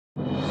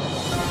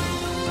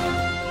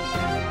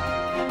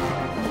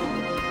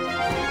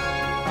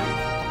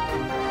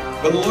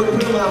But the Lord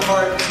put in my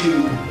heart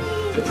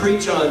to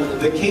preach on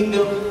the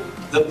kingdom,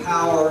 the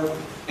power,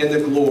 and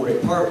the glory.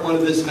 Part one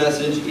of this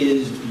message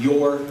is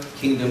your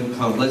kingdom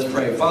come. Let's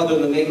pray. Father,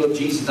 in the name of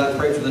Jesus, I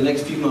pray for the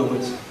next few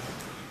moments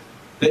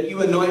that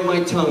you anoint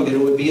my tongue, that it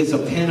would be as a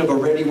pen of a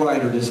ready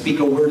writer to speak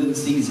a word in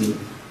season,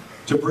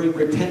 to bring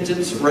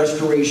repentance,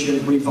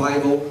 restoration,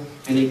 revival,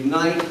 and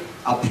ignite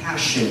a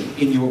passion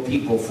in your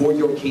people for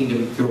your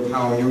kingdom, your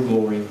power, your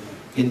glory.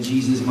 In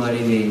Jesus'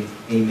 mighty name,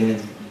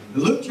 amen.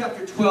 Luke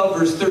chapter 12,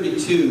 verse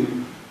 32,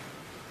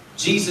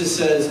 Jesus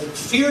says,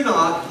 "Fear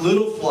not,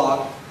 little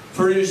flock,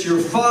 for it is your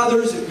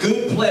Father's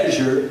good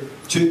pleasure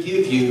to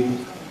give you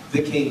the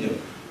kingdom."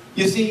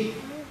 You see,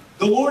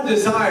 the Lord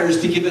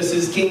desires to give us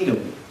His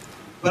kingdom.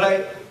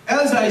 But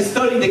as I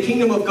studied the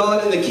kingdom of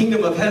God and the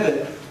kingdom of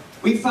heaven,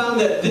 I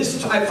found that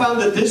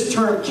this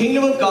term,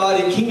 kingdom of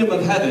God and kingdom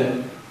of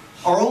heaven,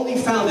 are only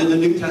found in the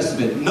New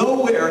Testament.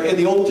 Nowhere in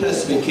the Old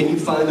Testament can you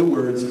find the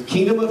words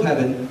kingdom of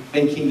heaven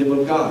and kingdom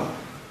of God.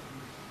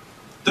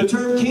 The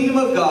term kingdom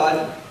of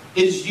God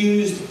is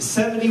used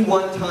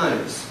 71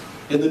 times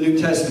in the New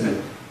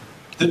Testament.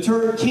 The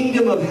term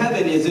kingdom of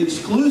heaven is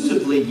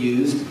exclusively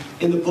used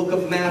in the book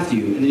of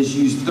Matthew and is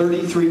used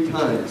 33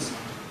 times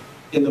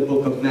in the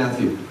book of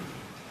Matthew.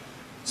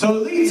 So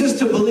it leads us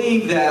to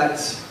believe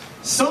that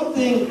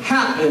something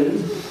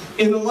happened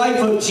in the life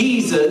of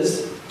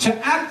Jesus to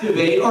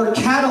activate or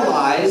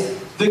catalyze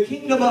the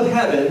kingdom of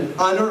heaven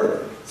on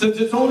earth, since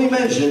it's only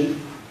mentioned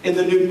in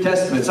the New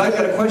Testament. So I've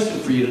got a question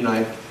for you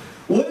tonight.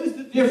 What is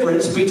the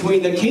difference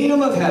between the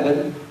kingdom of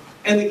heaven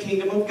and the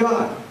kingdom of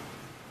God?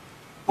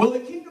 Well, the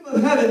kingdom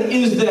of heaven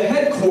is the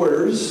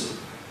headquarters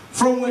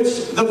from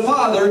which the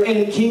Father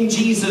and King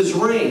Jesus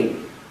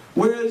reign,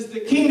 whereas the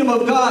kingdom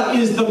of God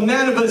is the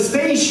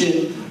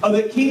manifestation of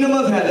the kingdom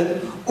of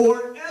heaven,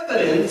 or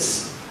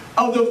evidence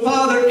of the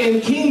Father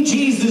and King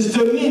Jesus'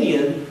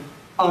 dominion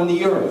on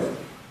the earth.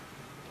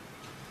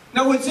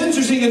 Now, what's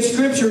interesting in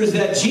Scripture is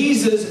that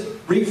Jesus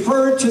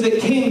referred to the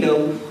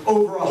kingdom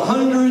over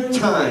 100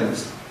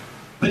 times,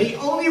 but He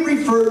only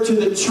referred to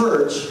the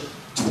church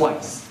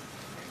twice.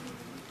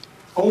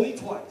 Only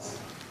twice.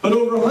 But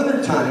over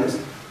 100 times,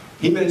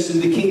 He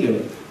mentioned the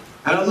kingdom.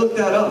 And I looked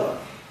that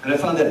up, and I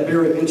found that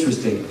very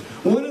interesting.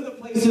 One of the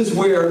places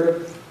where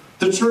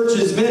the church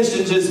is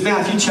mentioned is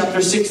Matthew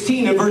chapter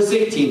 16 and verse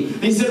 18.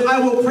 He said,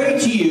 "I will pray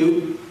to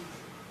you,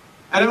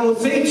 and I will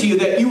say to you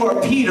that you are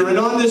Peter, and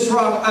on this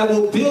rock I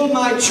will build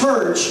my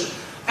church,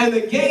 and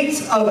the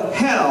gates of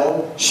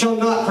hell shall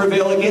not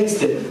prevail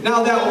against it."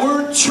 Now that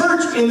word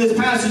church in this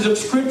passage of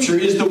Scripture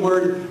is the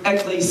word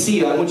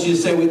ecclesia. I want you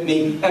to say with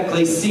me,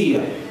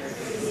 ecclesia.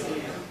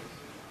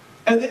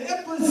 And the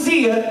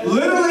ecclesia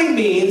literally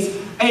means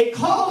a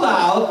called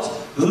out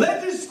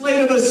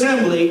legislative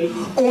assembly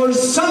or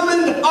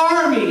summoned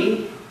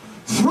army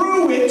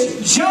through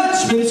which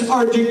judgments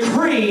are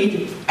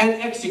decreed and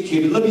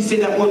executed. Let me say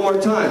that one more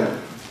time.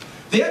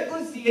 The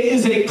ecclesia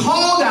is a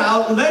called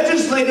out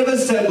legislative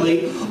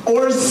assembly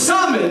or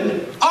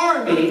summoned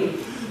army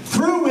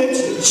through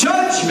which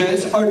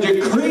judgments are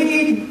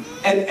decreed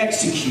and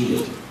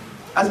executed.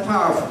 That's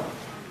powerful.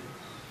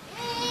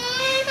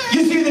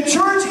 You see, the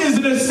church is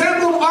an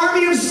assembled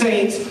army of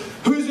saints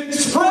whose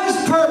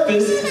express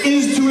purpose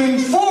is to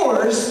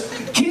enforce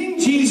King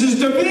Jesus'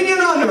 dominion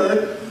on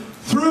earth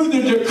through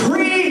the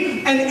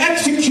decree and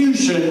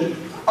execution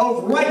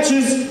of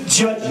righteous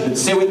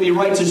judgments. Say with me,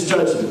 righteous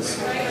judgments.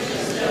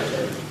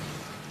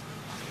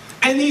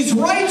 And these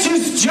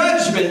righteous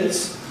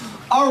judgments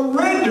are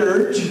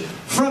rendered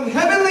from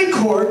heavenly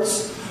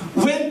courts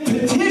when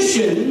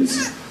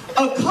petitions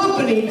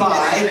accompanied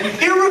by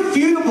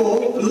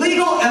irrefutable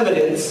legal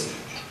evidence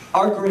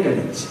are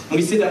granted. Let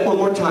me say that one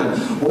more time.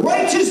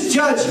 Righteous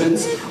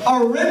judgments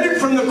are rendered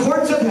from the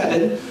courts of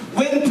heaven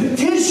when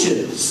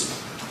petitions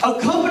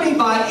accompanied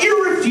by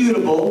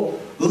irrefutable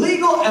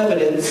legal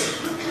evidence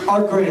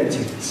are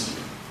granted.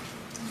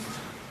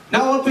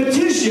 Now, a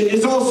petition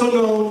is also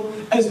known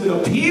as an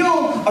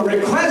appeal, a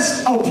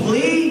request, a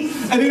plea,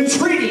 an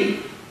entreaty.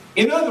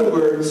 In other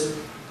words,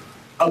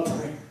 a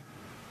prayer.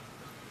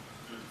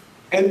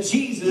 And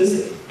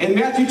Jesus, in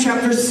Matthew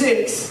chapter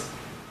 6,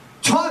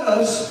 taught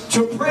us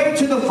to pray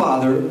to the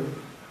Father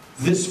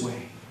this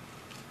way.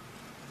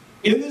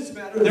 In this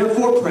matter,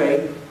 therefore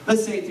pray.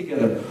 Let's say it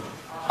together.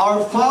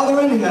 Our Father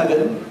in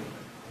heaven,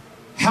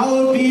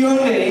 hallowed be your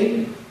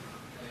name.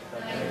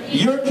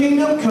 Your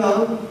kingdom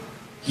come.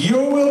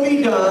 Your will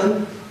be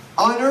done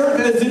on earth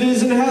as it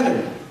is in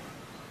heaven.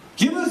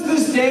 Give us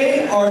this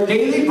day our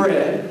daily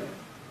bread,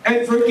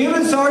 and forgive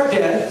us our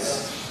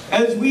debts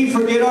as we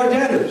forget our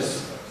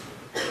debtors.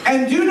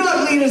 And do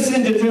not lead us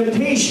into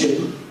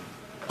temptation,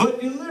 but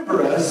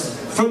deliver us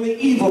from the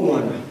evil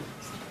one.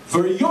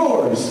 For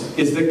yours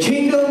is the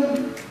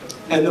kingdom,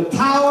 and the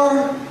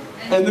power,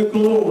 and the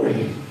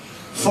glory,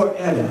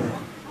 forever.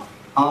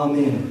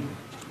 Amen.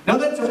 Now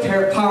that's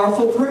a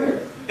powerful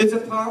prayer. It's a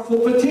powerful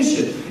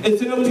petition.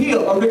 It's an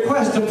appeal, a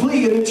request, a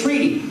plea, an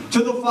entreaty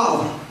to the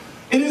Father.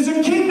 It is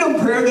a kingdom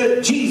prayer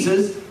that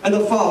Jesus and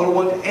the Father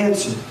want to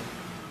answer.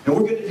 And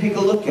we're going to take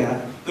a look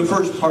at the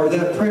first part of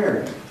that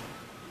prayer.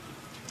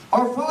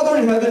 Our Father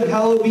in heaven,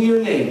 hallowed be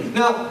your name.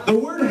 Now, the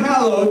word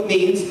hallowed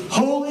means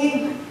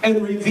holy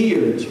and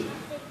revered.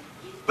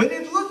 But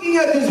in looking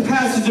at this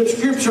passage of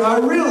Scripture, I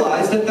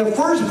realized that the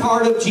first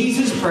part of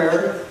Jesus'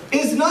 prayer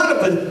is not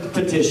a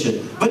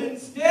petition, but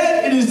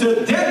instead it is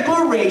a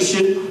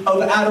declaration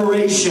of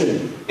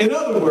adoration. In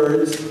other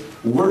words,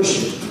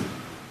 worship.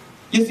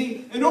 You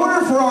see, in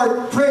order for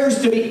our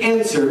prayers to be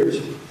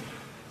answered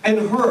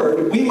and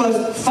heard, we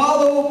must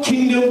follow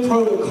kingdom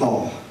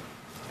protocol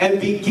and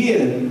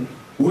begin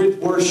with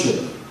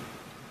worship.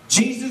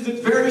 Jesus is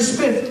very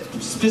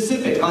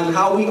specific on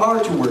how we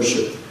are to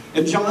worship.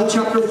 In John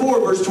chapter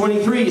 4, verse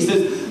 23, he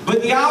says,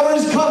 "But the hour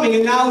is coming,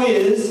 and now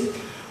is,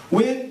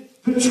 when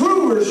the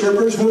true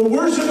worshipers will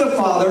worship the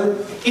Father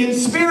in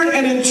spirit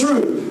and in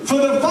truth. For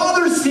the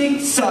Father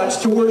seeks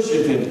such to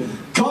worship Him.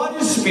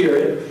 God is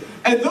spirit,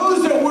 and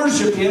those that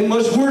worship Him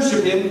must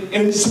worship Him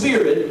in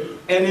spirit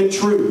and in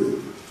truth."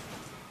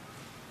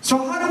 So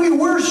how do we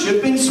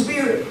worship in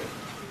spirit?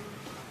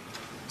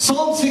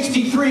 Psalm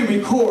 63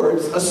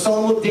 records a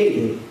psalm of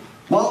David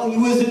while he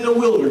was in the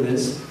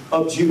wilderness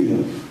of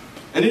Judah.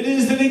 And it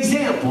is an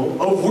example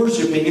of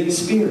worshiping in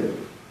spirit.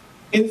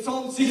 In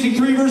Psalm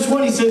 63 verse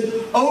 1 he says,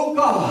 "O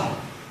God,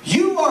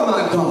 you are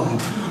my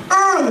God.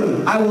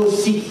 Early I will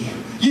seek you."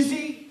 You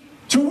see,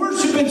 to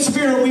worship in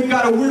spirit, we've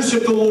got to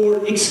worship the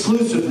Lord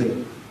exclusively.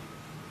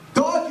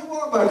 God, you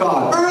are my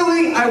God.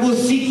 Early I will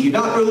seek you.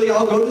 Not early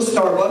I'll go to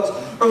Starbucks.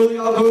 Early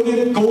I'll go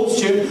to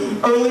Gold's Gym.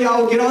 Early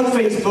I'll get on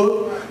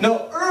Facebook.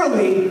 No,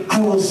 early I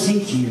will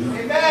seek you.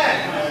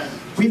 Amen.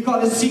 We've got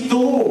to seek the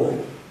Lord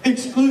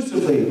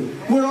exclusively.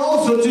 We're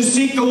also to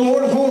seek the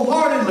Lord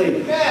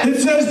wholeheartedly.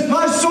 It says,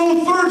 "My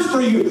soul thirsts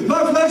for you.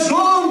 My flesh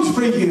longs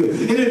for you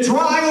in a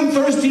dry and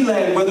thirsty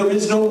land where there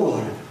is no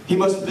water." He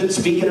must have been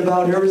speaking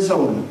about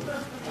Arizona.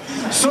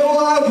 "So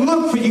I've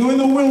looked for you in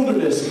the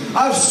wilderness.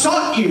 I've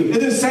sought you in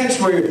the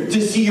sanctuary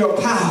to see your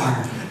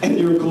power and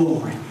your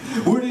glory."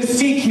 We're to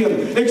seek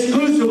Him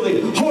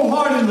exclusively,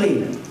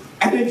 wholeheartedly,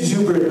 and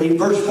exuberantly.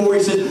 Verse 4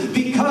 he says,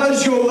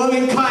 "Because your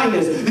loving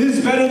kindness is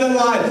better than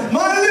life,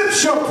 my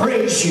lips shall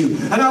praise you,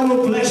 and I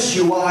will bless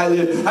you while I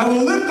live. I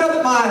will lift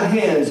up my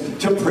hands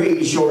to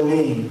praise your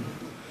name."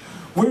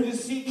 We're to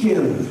seek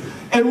Him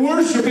and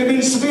worship Him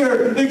in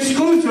spirit,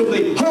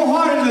 exclusively,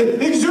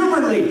 wholeheartedly,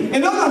 exuberantly.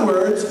 In other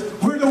words,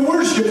 we're to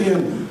worship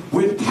Him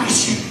with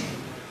passion.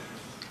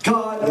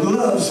 God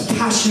loves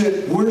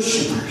passionate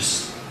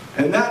worshipers,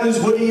 and that is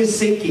what He is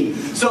seeking.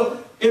 So,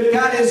 if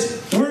God is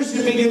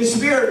worshiping in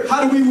spirit,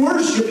 how do we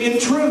worship in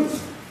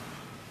truth?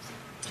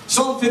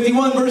 Psalm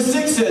 51 verse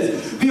 6 says,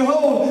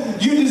 "Behold,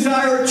 you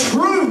desire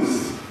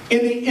truth in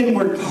the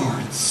inward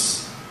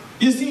parts."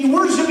 You see,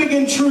 worshiping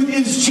in truth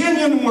is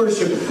genuine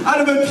worship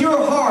out of a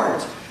pure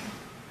heart.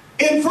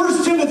 In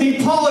 1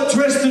 Timothy, Paul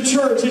addressed the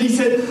church and he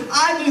said,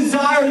 "I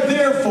desire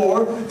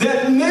therefore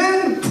that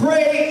men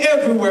pray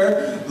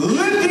everywhere,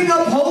 lifting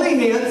up holy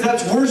hands,"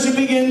 that's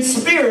worshiping in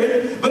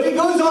spirit, but he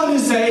goes on to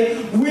say,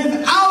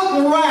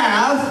 "without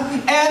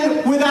wrath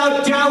and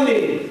without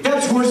doubting."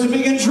 That's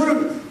worshiping in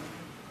truth.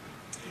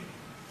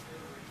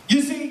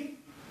 You see,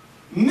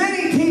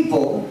 many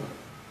people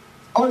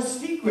are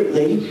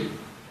secretly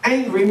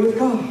angry with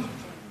God.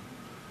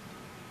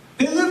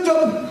 They lift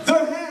up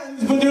their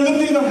hands, but they're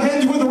lifting their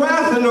hands with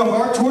wrath in their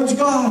heart towards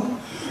God.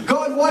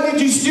 "God, why did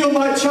you steal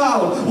my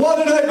child? Why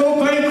did I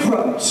go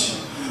bankrupt?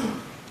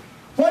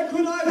 Why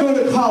couldn't I go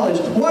to college?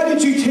 Why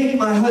did you take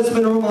my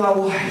husband or my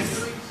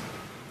wife?"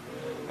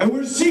 And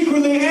we're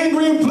secretly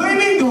angry and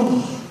blaming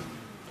God.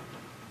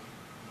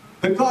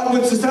 But God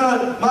wants us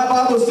out. My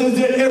Bible says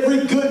that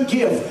every good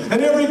gift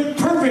and every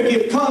perfect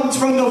gift comes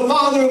from the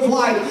Father of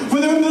light,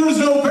 with whom there is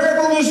no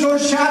variableness nor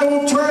shadow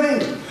of turning.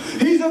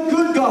 He's a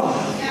good God.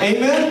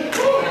 Amen?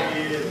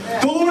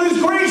 The Lord is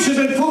gracious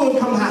and full of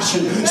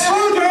compassion,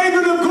 slow to anger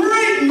and of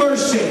great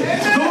mercy.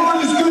 The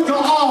Lord is good to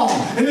all,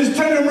 and His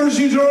tender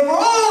mercies are over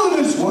all of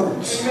His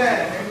works.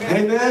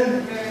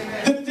 Amen?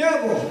 The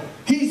devil,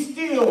 he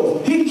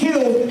steals, he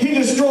kills, he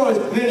destroys,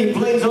 and then he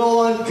blames it all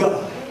on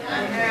God.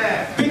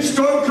 Big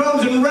storm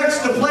comes and wrecks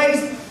the place,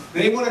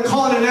 and they want to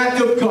call it an act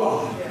of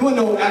God. It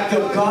wasn't no act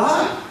of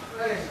God.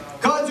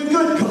 God's a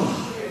good God.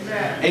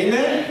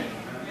 Amen?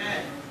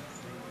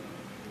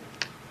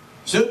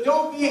 So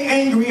don't be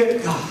angry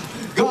at God.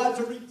 God's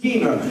a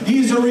redeemer.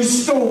 He's a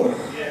restorer.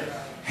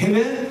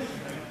 Amen?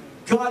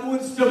 God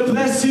wants to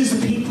bless His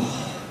people.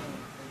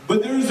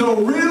 But there's a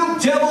real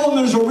devil and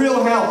there's a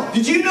real hell.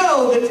 Did you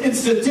know that in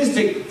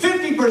statistic,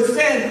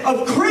 50%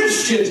 of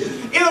Christians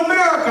in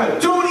America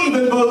don't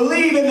even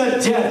believe in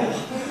the devil?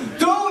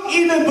 Don't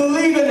even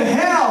believe in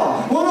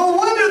hell. Well, no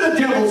wonder the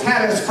devil's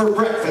had us for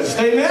breakfast.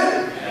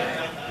 Amen?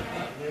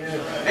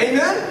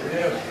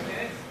 Amen?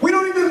 We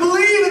don't even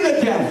believe in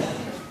the devil.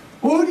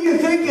 Well, who do you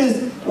think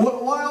is,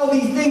 why all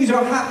these things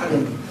are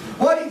happening?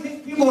 Why do you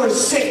think people are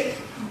sick?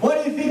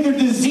 Why do you think they're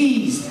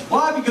diseased?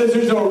 Why? Because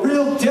there's a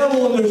real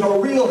devil and there's a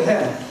real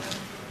hell.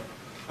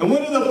 And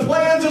one of the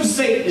plans of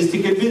Satan is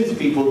to convince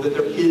people that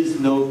there is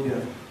no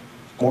devil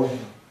or hell.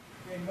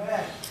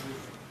 Amen.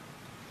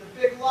 It's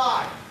a big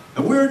lie.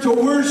 And we're to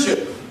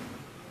worship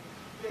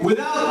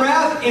without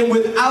wrath and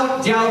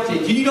without doubting.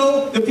 Do you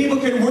know that people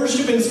can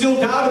worship and still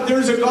doubt if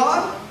there's a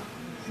God?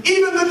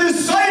 Even the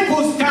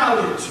disciples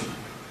doubted.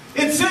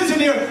 It says in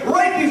here,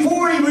 right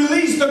before he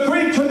released the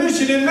Great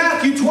Commission in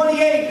Matthew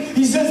 28,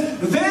 he says,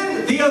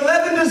 then the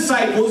 11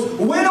 disciples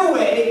went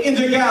away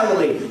into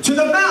Galilee, to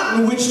the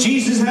mountain which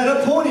Jesus had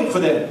appointed for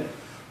them.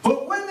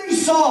 But when they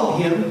saw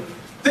him,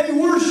 they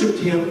worshipped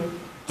him,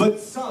 but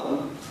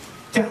some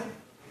doubted.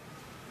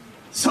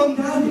 Some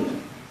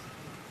doubted.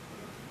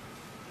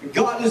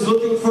 God is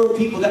looking for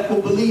people that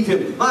will believe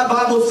him. My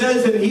Bible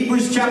says in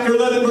Hebrews chapter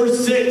 11,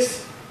 verse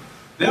 6,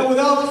 that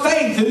without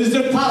faith it is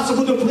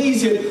impossible to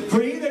please him.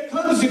 For he that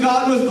comes to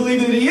God must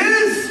believe that he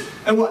is,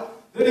 and what?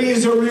 That he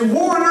is a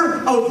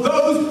rewarder of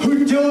those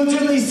who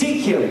diligently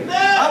seek him.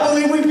 I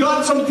believe we've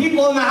got some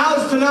people in the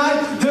house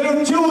tonight that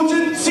are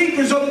diligent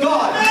seekers of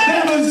God. They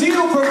have a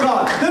zeal for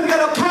God. They've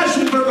got a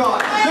passion for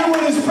God. They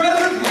want his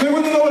presence. They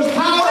want to know his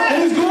power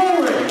and his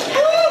glory.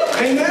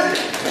 Amen?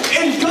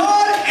 And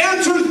God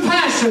answers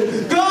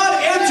passion.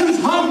 God answers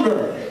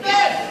hunger.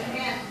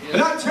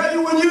 And I tell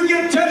you, when you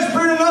get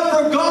desperate enough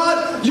for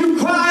God, you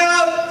cry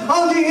out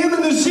unto him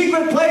in the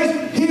secret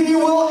place, he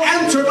will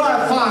answer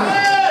by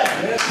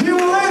fire. He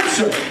will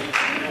answer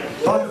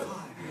by fire.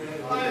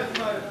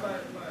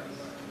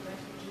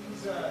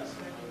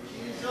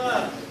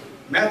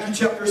 Matthew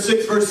chapter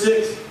 6, verse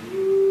 6.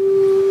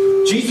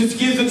 Jesus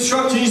gives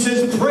instruction. He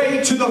says,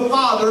 pray to the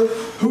Father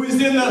who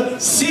is in the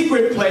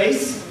secret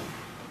place,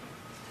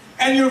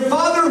 and your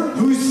Father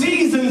who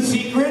sees in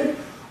secret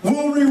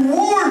will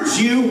reward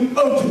you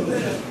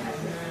openly.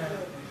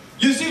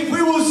 You see, if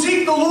we will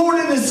seek the Lord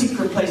in the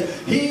secret place,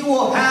 he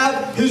will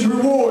have his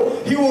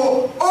reward. He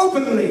will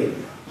openly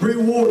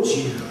reward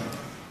you.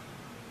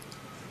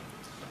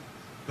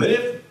 But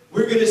if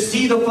we're going to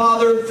see the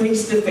Father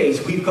face to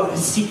face, we've got to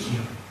seek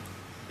him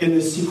in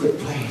the secret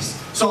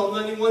place. Psalm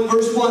 91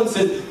 verse 1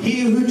 says, he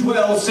who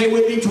dwells, say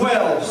with me,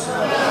 dwells.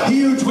 He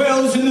who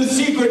dwells in the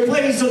secret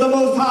place of the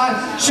Most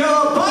High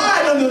shall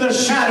abide under the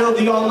shadow of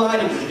the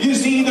Almighty. You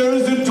see, there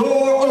is a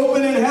door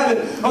open in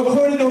heaven,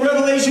 according to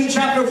Revelation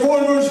chapter 4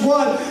 verse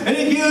 1. And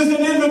he gives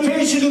an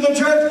invitation to the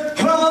church,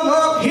 come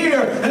up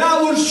here, and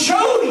I will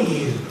show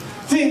you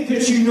things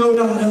that you know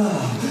not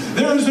of.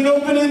 There is an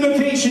open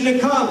invitation to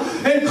come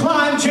and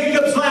climb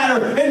Jacob's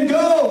ladder and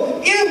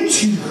go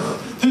into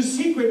the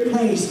secret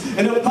place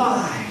and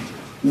abide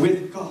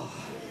with God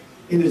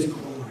in his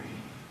glory.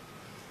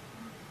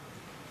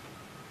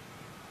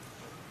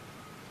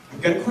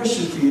 I've got a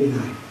question for you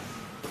tonight.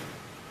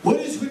 What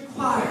is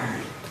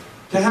required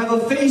to have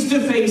a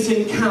face-to-face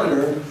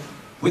encounter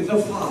with the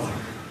Father?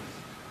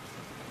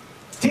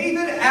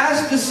 David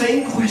asked the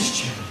same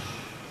question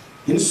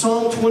in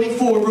Psalm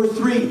 24 verse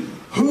 3.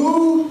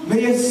 Who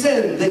may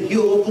ascend the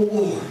hill of the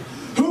Lord?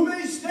 Who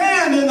may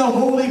stand in the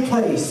holy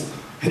place?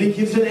 And he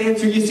gives an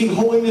answer. You see,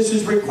 holiness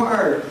is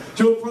required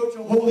to approach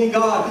a holy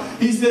God.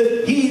 He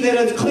said, he that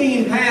has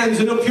clean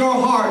hands and a pure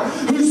heart,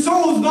 whose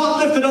soul is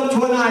not lifted up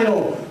to an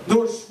idol,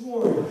 nor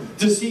sworn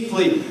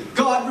deceitfully.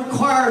 God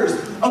requires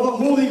of a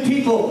holy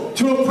people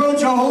to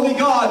approach a holy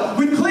God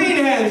with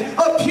clean hands,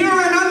 a pure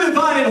and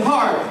undivided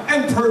heart,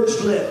 and purged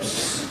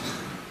lips.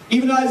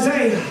 Even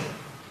Isaiah,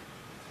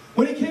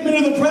 when he came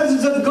into the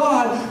presence of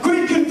God,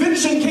 great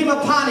conviction came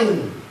upon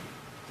him.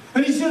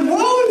 And he said,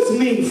 woe is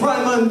me, for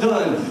I am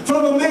undone,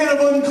 from a man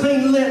of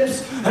unclean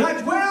lips. And I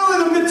dwell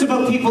in the midst of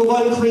a people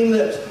of unclean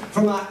lips,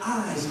 for my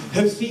eyes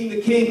have seen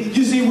the King.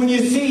 You see, when you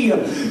see him,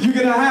 you're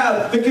going to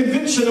have the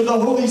conviction of the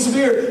Holy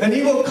Spirit, and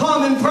he will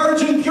come and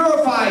purge and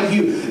purify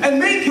you, and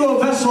make you a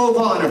vessel of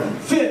honor,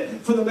 fit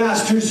for the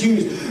Master's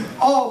use.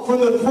 All from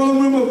the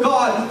throne room of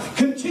God,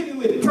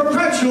 continually,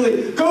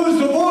 perpetually, goes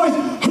the voice,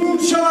 whom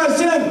shall I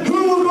send?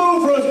 Who will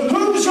go for us?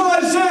 Whom shall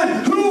I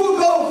send? Who will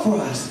go for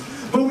us?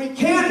 But we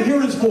can't hear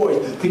his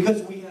voice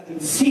because we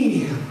haven't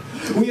seen him.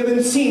 We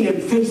haven't seen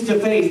him face to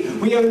face.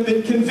 We haven't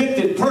been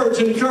convicted, purged,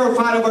 and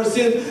purified of our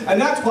sins.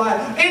 And that's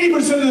why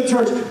 80% of the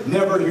church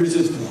never hears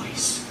his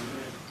voice.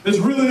 It's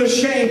really a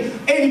shame.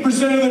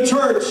 80% of the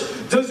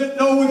church doesn't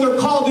know what they're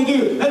called to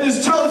do. That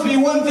just tells me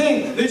one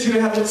thing, that you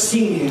haven't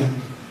seen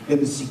him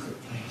in the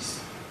secret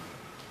place.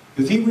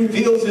 Because he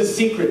reveals his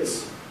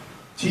secrets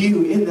to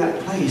you in that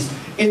place.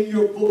 In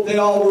your book, they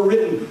all were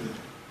written.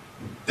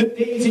 The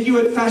days that you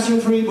had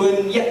fashioned for me,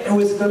 when yet there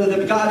was none of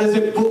them. God is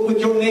a book with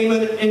your name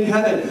in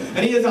heaven. And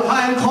he has a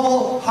high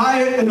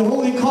and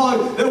holy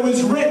calling that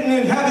was written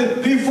in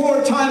heaven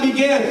before time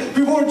began.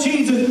 Before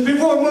Jesus,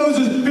 before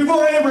Moses,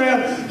 before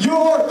Abraham.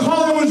 Your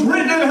calling was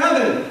written in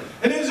heaven.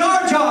 And it is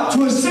our job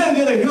to ascend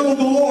to the hill of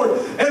the Lord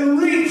and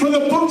read from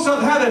the books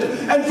of heaven,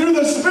 and through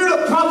the spirit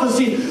of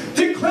prophecy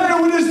declare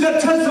what is the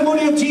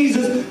testimony of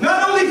Jesus,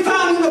 not only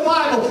found in the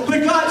Bible,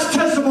 but God's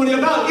testimony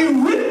about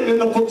you written in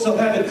the books of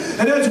heaven.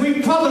 And as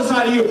we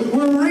prophesy to you,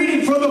 we're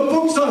reading from the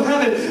books of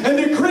heaven and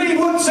decreeing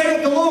what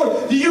saith the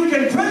Lord, that you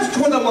can press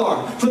toward the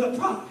mark for the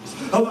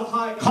prize of the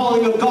high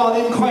calling of God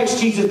in Christ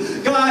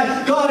Jesus.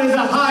 God is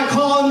a high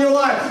call in your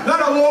life,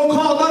 not a low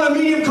call, not a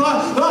medium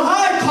call, the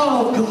high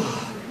call of God.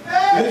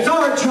 It's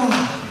our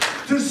job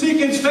to seek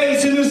his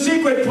face in the secret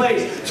secret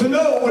place, to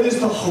know what is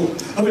the hope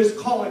of his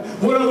calling,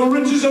 what are the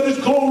riches of his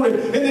glory,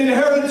 and the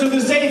inheritance of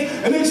the saints,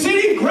 and the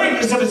exceeding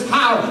greatness of his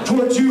power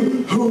towards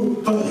you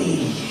who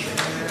believe.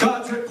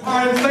 God's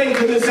requiring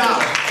faith in this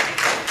hour.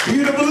 For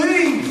you to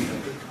believe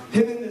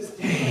him in this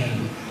day,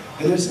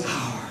 in this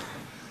hour.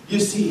 You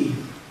see,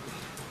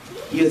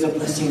 he has a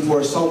blessing for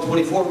us. Psalm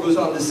 24 goes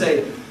on to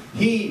say,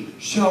 he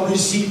shall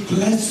receive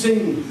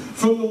blessing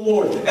from the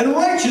Lord and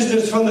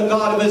righteousness from the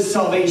God of his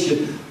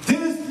salvation.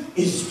 This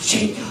is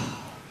Jacob,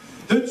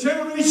 the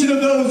generation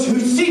of those who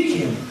seek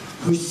him,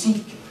 who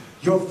seek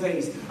your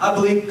face. I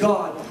believe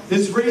God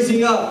is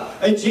raising up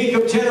a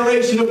Jacob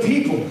generation of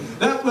people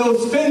that will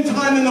spend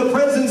time in the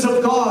presence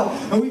of God.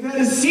 And we've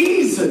had a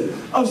season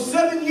of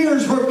 7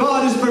 years where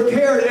God has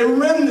prepared a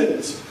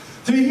remnant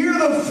to hear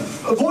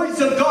the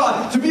voice of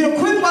God, to be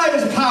equipped by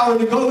his power,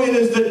 to go in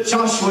as the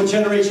Joshua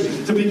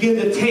generation, to begin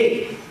to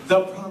take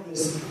the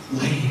promised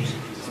land.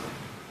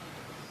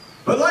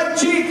 But like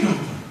Jacob,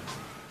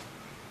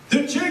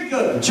 the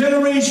Jacob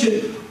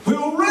generation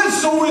will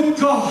wrestle with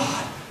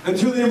God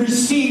until they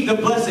receive the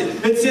blessing.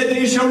 It said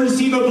they shall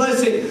receive a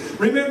blessing.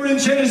 Remember in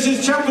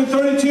Genesis chapter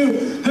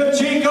 32 that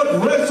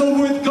Jacob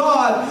wrestled with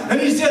God, and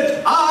he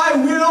said, I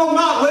will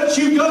not let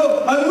you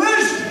go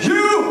unless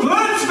you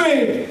bless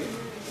me.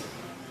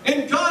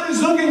 And God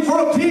is looking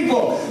for a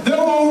people that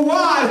will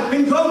rise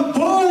and come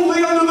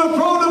boldly under the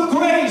throne of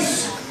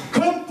grace.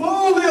 Come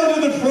boldly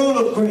under the throne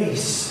of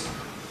grace.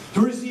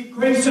 To receive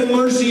grace and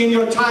mercy in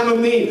your time of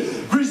need.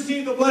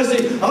 Receive the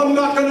blessing. I'm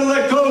not going to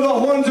let go of the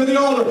horns of the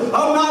altar.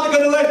 I'm not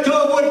going to let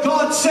go of what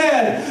God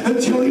said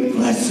until he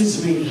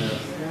blesses me.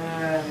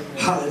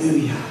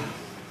 Hallelujah.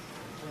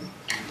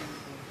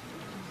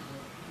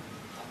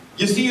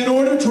 You see, in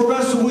order to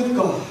wrestle with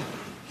God,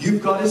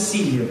 you've got to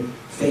see him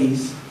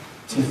face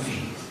to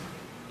face.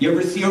 You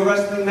ever see a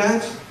wrestling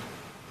match?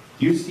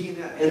 You see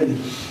that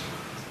enemy.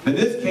 In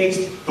this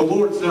case, the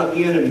Lord's not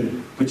the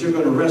enemy, but you're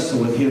going to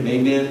wrestle with him,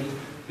 amen?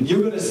 And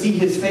you're going to see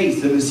his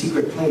face in the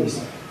secret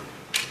place.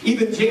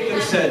 Even Jacob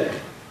said,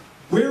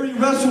 where he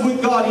wrestled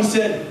with God, he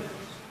said,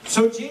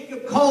 so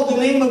Jacob called the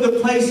name of the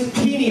place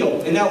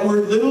Peniel, and that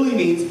word literally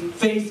means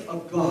face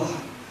of God.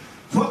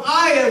 For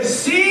I have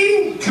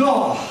seen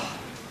God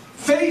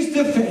face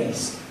to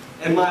face,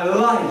 and my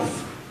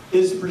life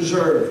is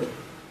preserved.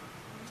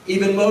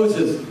 Even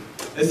Moses,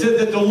 it said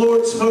that the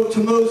Lord spoke to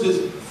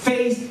Moses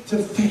face to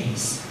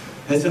face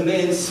as a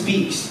man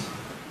speaks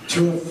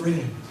to a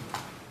friend.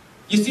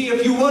 You see,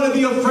 if you want to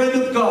be a friend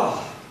of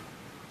God,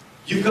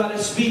 you've got to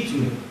speak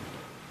to him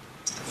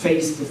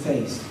face to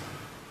face.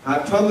 I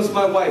promised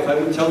my wife I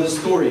would tell this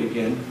story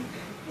again.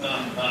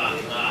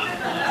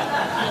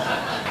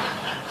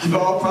 You've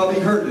all probably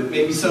heard it.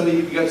 Maybe some of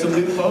you got some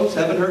new folks,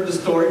 haven't heard the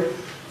story.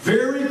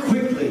 Very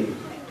quickly,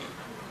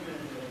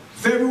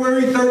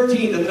 February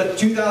 13th of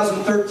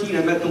 2013,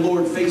 I met the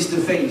Lord face to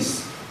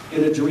face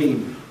in a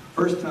dream.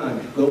 First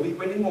time. There'll be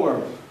many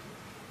more.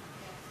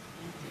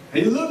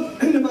 And he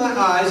looked into my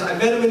eyes. I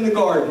met him in the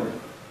garden.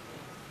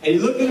 And he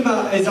looked into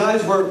my, his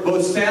eyes were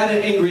both sad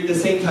and angry at the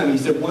same time. He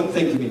said one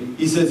thing to me.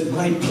 He says,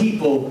 my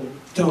people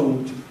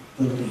don't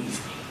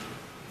believe me.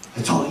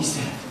 That's all he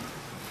said.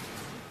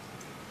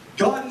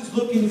 God is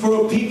looking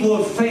for a people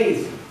of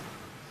faith.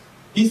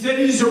 He said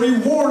he's a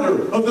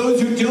rewarder of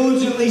those who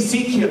diligently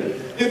seek him.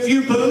 If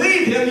you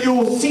believe him, you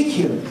will seek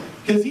him,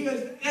 because he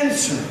has the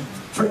answer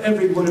for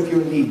every one of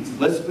your needs.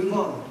 Let's move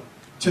on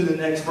to the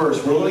next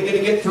verse. We're only going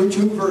to get through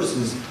 2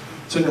 verses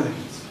tonight.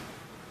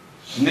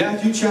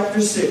 Matthew chapter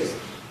 6,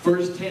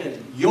 verse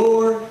 10.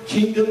 Your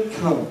kingdom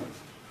come.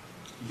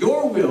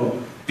 Your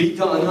will be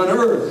done on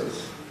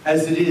earth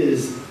as it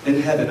is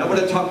in heaven. I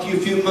want to talk to you a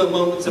few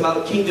moments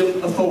about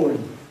kingdom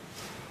authority.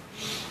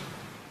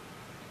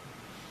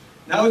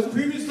 Now, as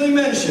previously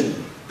mentioned,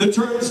 the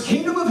terms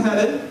kingdom of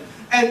heaven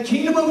and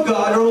kingdom of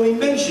God are only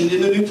mentioned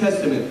in the New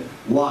Testament.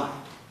 Why?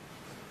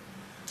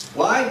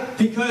 Why?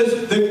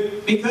 Because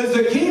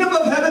the kingdom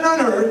of heaven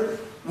on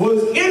earth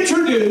was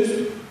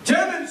introduced,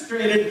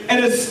 demonstrated,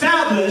 and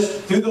established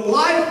through the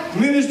life,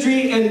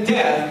 ministry, and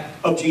death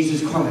of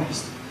Jesus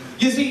Christ.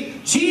 You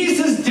see,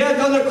 Jesus'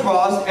 death on the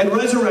cross and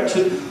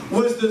resurrection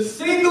was the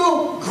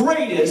single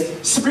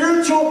greatest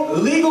spiritual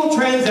legal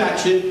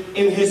transaction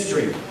in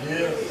history.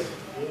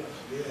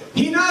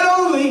 He not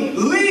only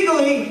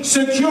legally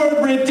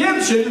secured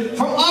redemption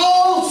for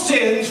all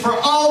sins for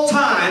all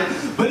time,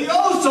 but he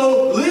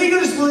also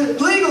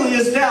legally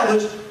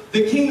established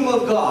the kingdom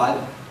of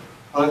God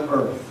on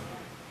earth.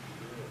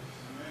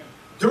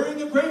 During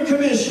the Great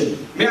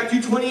Commission,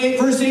 Matthew 28,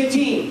 verse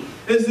 18,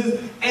 it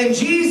says, and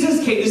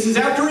Jesus came, this is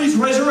after he's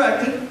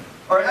resurrected,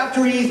 or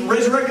after he's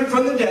resurrected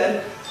from the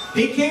dead,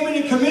 he came and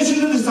he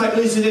commissioned the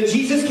disciples. He said that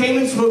Jesus came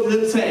and spoke to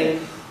them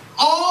saying,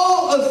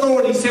 all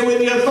authority, say with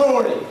me,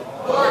 authority.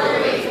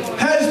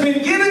 Has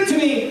been given to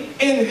me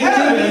in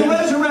heaven. He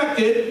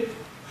resurrected.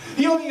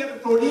 He only had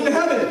authority in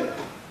heaven.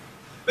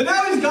 But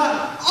now he's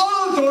got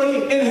all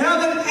authority in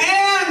heaven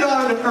and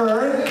on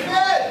earth.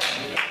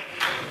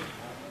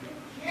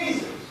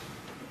 Jesus.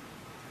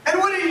 And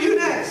what did he do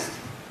next?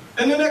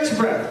 In the next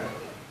breath,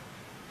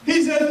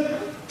 he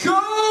said,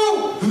 go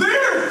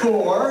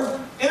therefore,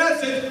 in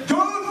essence,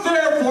 go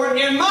therefore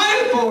in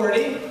my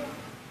authority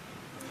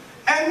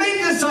and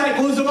make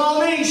disciples of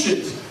all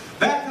nations,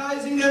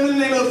 baptizing them in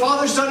the name of the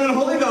Father, Son, and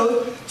Holy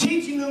Ghost,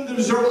 teaching them to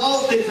observe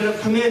all things that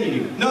I've commanded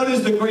you. Known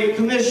as the Great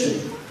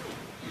Commission.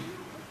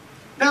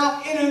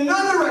 Now, in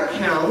another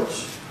account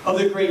of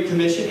the Great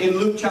Commission, in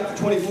Luke chapter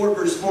 24,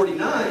 verse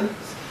 49,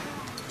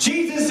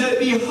 Jesus said,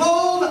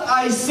 behold,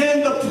 I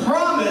send the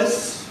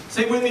promise,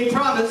 say with me,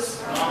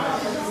 promise,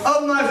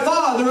 of my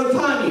Father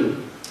upon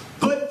you.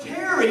 But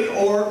tarry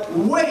or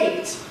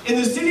wait in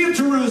the city of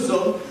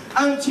Jerusalem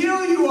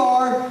until you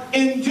are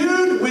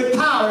endued with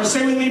power.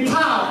 Say with me,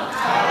 power.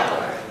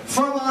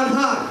 From on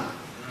high.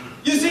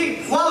 You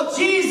see, while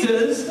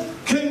Jesus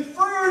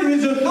conferred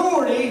his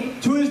authority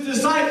to his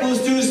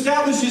disciples to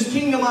establish his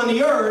kingdom on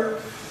the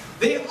earth,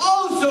 they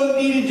also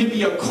needed to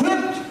be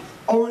equipped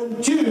or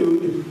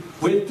endued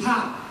with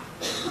power.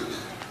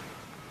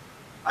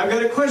 I've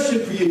got a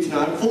question for you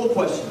tonight. I'm full of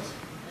questions.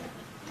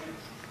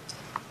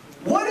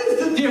 What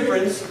is the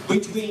difference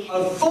between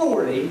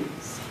authority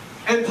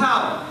and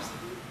power?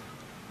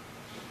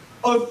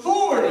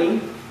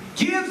 Authority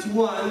gives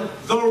one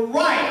the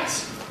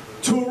right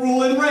to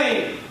rule and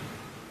reign,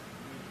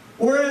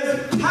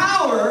 whereas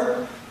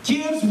power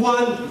gives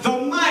one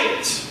the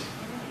might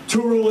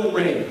to rule and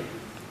reign.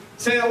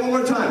 Say that one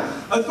more time.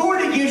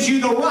 Authority gives you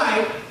the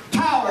right,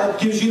 power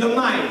gives you the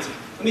might.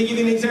 Let me give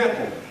you an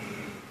example.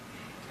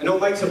 I know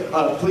Mike's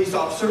a police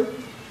officer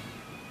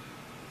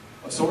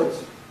of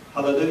sorts.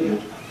 Hallelujah.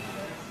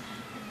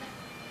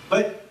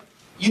 But,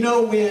 you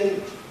know,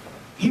 when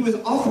he was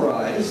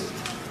authorized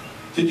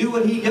to do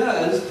what he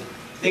does,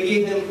 they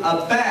gave him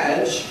a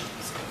badge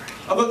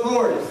of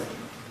authority.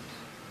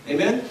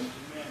 Amen?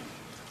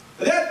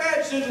 But that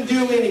badge didn't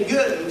do him any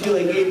good until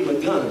they gave him a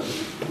gun.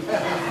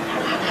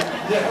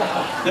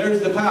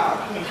 There's the power.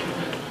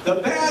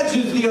 The badge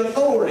is the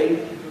authority,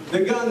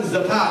 the gun's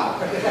the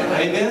power.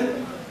 Amen?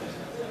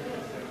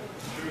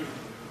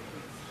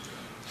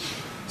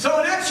 So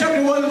in Acts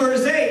chapter 1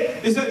 verse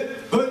 8, it said,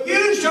 but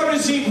you shall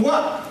receive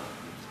what?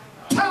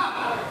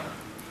 Power.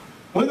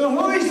 When the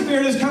Holy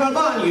Spirit has come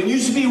upon you, and you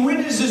shall be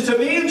witnesses to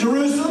me in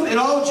Jerusalem and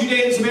all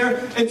Judea and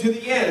Samaria and to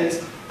the ends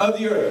of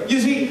the earth. You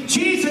see,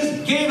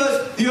 Jesus gave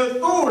us the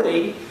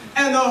authority,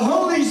 and the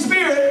Holy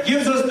Spirit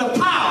gives us the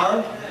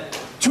power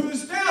to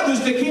establish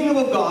the kingdom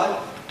of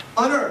God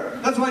on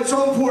earth. That's why it's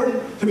so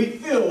important to be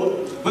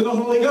filled with the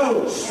Holy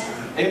Ghost.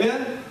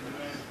 Amen?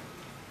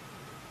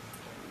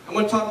 I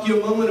want to talk to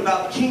you a moment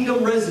about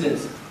kingdom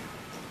residence.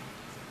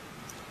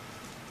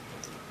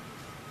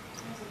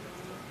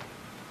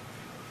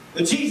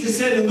 And Jesus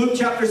said in Luke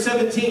chapter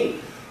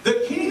 17,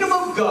 the kingdom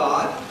of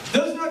God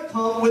does not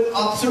come with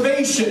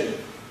observation,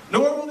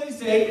 nor will they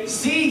say,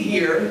 see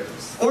here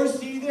or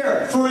see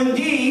there. For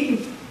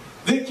indeed,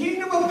 the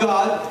kingdom of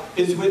God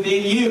is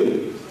within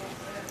you.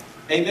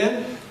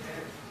 Amen?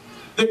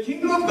 The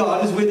kingdom of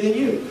God is within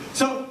you.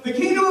 So, the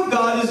kingdom of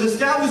God is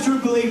established through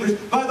believers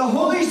by the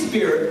Holy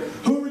Spirit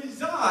who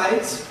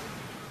resides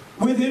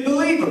within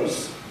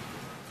believers.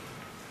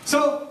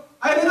 So,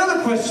 I have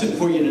another question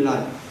for you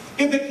tonight.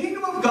 If the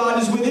kingdom of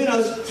God is within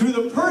us through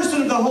the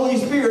person of the Holy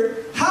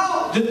Spirit,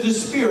 how did the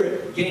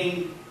Spirit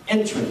gain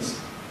entrance?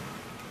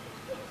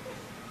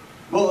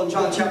 Well, in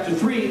John chapter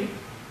 3,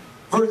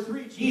 verse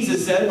 3,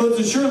 Jesus said, most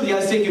assuredly I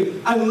say to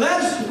you,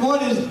 unless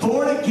one is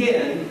born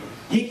again,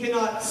 he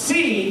cannot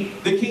see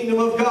the kingdom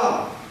of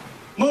God.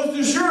 Most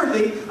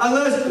assuredly,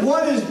 unless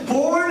one is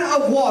born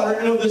of water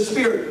and of the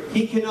Spirit,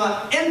 he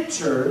cannot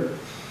enter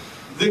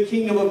the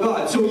kingdom of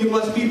God. So you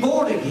must be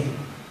born again.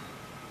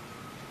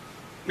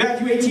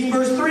 Matthew 18,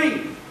 verse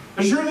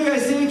 3. Surely I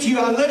say to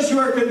you, unless you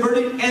are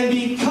converted and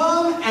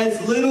become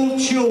as little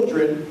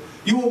children,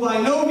 you will by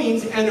no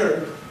means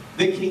enter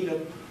the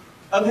kingdom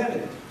of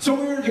heaven. So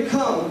we are to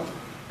come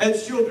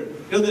as children.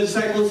 You know, the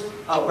disciples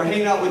were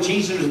hanging out with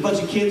Jesus. There's a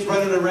bunch of kids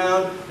running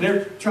around, and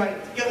they're trying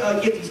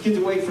to get these kids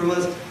away from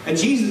us. And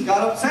Jesus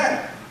got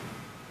upset.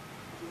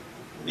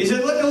 He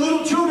said, let the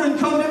little children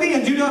come to me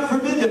and do not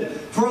forbid them,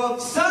 for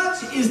of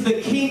such is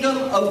the kingdom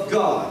of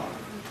God.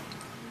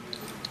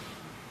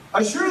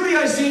 Assuredly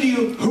I say to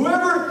you,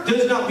 whoever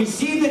does not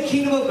receive the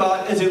kingdom of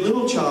God as a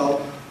little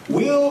child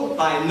will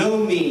by no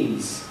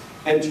means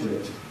enter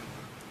it.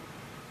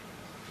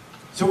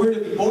 So we're to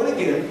be born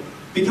again,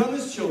 become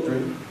his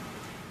children.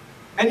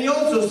 And he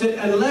also said,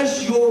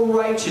 unless your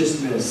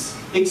righteousness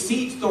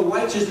exceeds the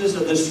righteousness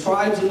of the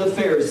scribes and the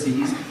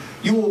Pharisees,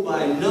 you will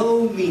by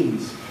no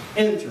means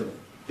enter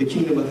the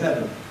kingdom of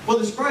heaven. Well,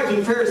 the scribes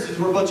and Pharisees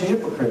were a bunch of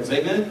hypocrites,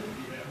 amen?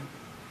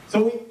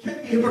 So we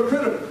can't be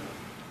hypocritical.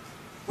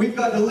 We've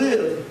got to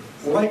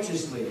live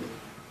righteously.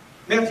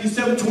 Matthew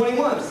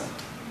 7:21.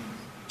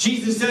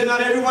 Jesus said, not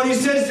everyone who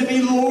says to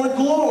me, Lord,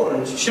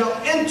 Lord, shall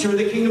enter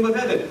the kingdom of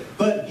heaven,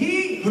 but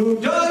he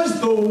who does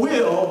the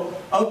will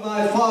of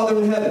my Father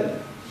in heaven.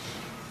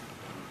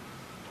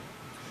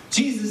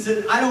 Jesus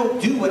said, I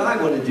don't do what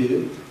I want to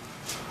do.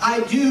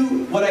 I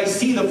do what I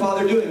see the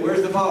Father doing.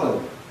 Where's the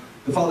Father?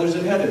 The Father's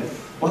in heaven.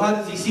 Well, how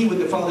does he see what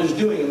the Father's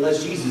doing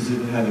unless Jesus is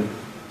in heaven?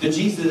 Did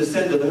Jesus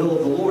ascend to the hill of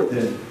the Lord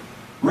then?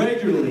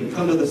 regularly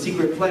come to the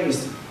secret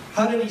place.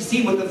 How did he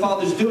see what the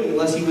Father's doing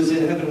unless he was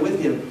in heaven with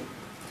him?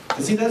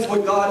 And see, that's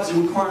what God's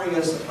requiring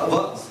of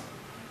us.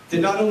 To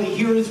not only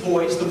hear his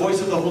voice, the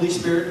voice of the Holy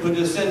Spirit, but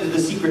to ascend to the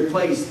secret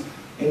place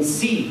and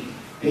see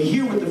and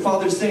hear what the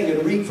Father's saying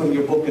and read from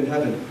your book in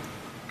heaven.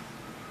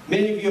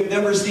 Many of you have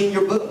never seen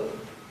your book.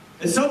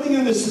 It's something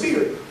in the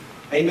Spirit.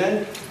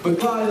 Amen? But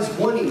God is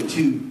wanting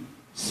to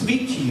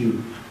speak to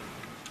you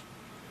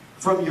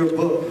from your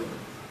book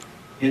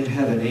in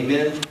heaven.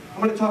 Amen?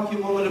 I'm going to talk to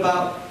you a moment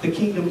about the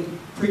kingdom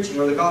preaching,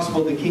 or the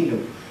gospel of the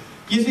kingdom.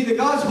 You see, the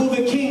gospel of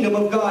the kingdom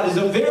of God is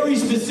a very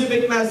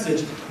specific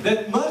message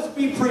that must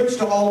be preached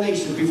to all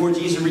nations before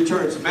Jesus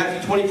returns.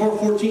 Matthew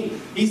 24:14.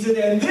 He said,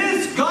 and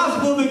this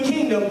gospel of the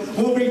kingdom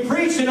will be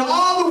preached in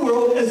all the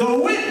world as a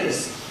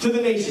witness to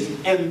the nations.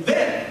 And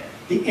then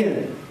the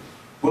end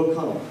will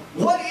come.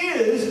 What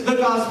is the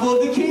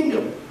gospel of the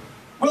kingdom?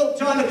 Well,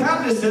 John the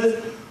Baptist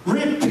says,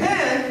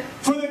 repent,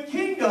 for the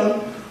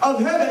kingdom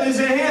of heaven is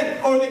at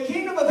hand. Or the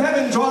kingdom of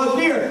heaven draws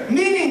near.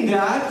 Meaning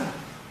that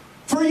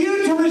for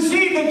you to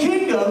receive the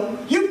kingdom,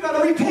 you've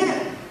got to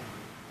repent.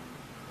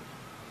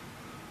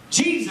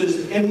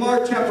 Jesus, in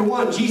Mark chapter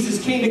 1,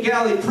 Jesus came to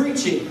Galilee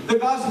preaching the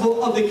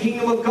gospel of the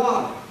kingdom of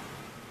God.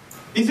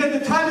 He said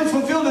the time is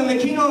fulfilled and the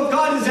kingdom of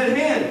God is at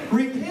hand.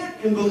 Repent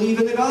and believe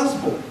in the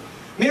gospel.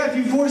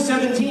 Matthew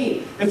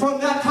 4:17. And from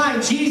that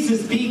time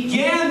Jesus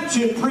began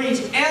to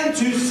preach and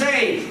to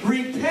say,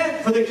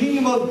 repent, for the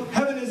kingdom of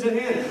heaven is at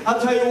hand. I'll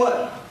tell you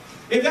what.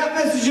 If that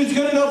message is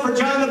good enough for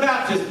John the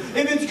Baptist,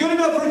 if it's good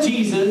enough for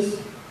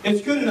Jesus,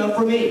 it's good enough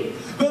for me.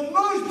 But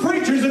most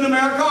preachers in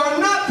America are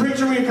not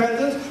preaching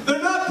repentance.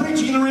 They're not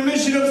preaching the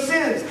remission of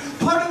sins.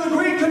 Part of the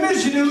Great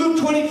Commission in Luke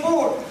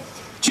 24.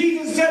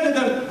 Jesus said to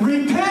them,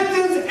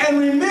 repentance and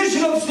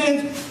remission of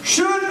sins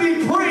should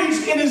be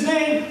preached in his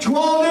name to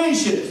all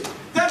nations.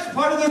 That's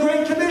part of the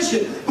Great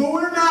Commission. But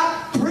we're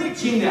not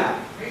preaching that.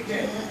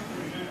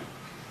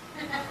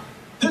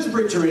 This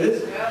preacher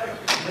is.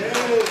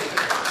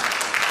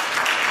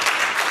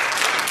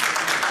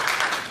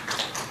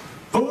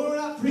 But we're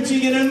not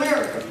preaching it in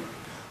America.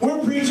 We're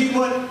preaching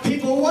what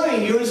people want to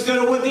hear instead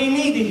of what they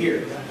need to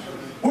hear.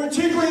 We're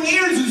tickling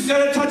ears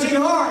instead of touching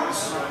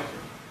hearts.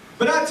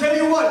 But I tell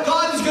you what,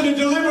 God is going to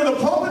deliver the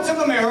pulpits of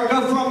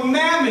America from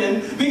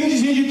mammon,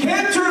 because you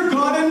can't serve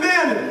God and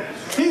mammon.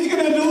 He's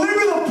going to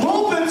deliver the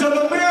pulpits of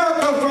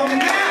America from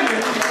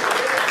mammon,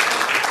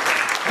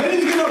 and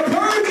he's going to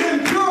purge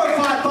and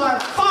purify by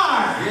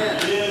fire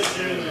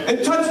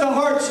and touch the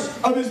hearts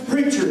of his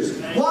preachers.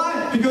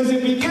 Why? Because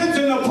it begins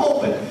in the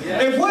pulpit.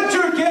 If what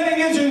you're getting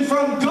isn't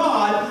from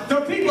God,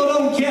 the people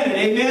don't get it.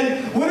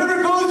 Amen?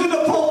 Whatever goes to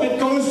the pulpit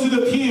goes to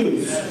the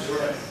pews.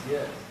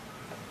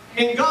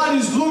 And God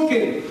is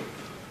looking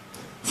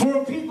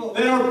for people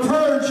that are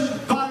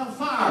purged by the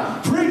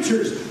fire.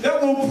 Preachers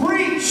that will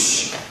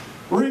preach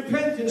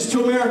repentance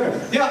to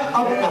America. Yeah,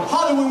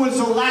 Hollywood wants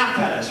to laugh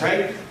at us,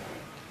 right?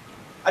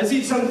 I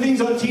see some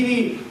things on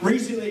TV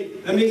recently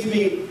that makes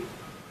me,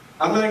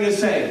 I'm not going to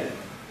say,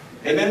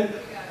 amen?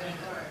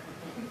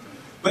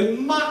 But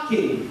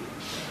mocking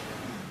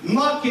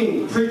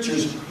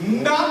preachers,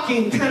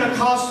 mocking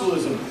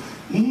Pentecostalism,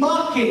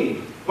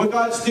 mocking what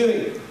God's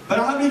doing. But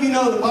how many of you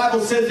know the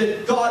Bible says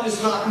that God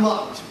is not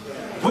mocked?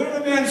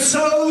 Whatever man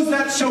sows,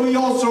 that shall he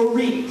also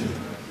reap.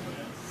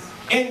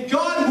 And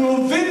God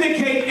will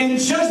vindicate and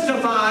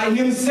justify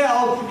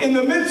himself in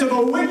the midst of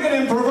a wicked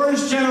and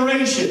perverse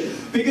generation.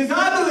 Because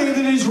I believe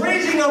that he's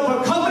raising up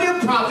a company of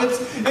prophets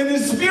in the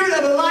spirit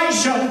of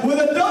Elisha with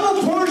a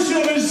double portion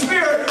of his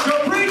spirit to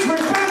preach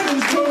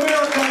repentance to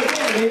America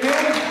again.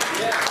 Amen?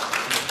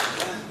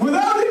 Yeah.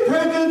 Without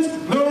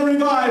repentance, no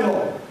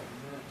revival.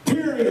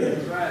 Period.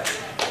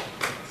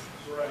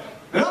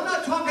 And I'm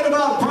not talking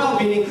about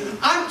browbeating.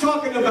 I'm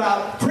talking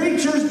about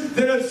preachers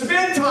that have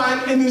spent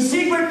time in the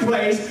secret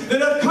place,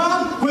 that have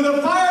come with the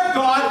fire of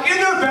God in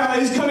their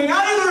bellies, coming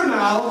out of their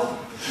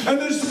mouth, and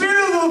the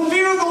spirit of the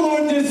fear of the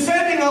Lord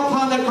descending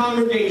upon the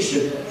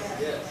congregation.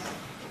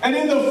 And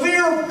in the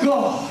fear of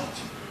God,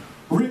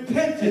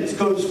 repentance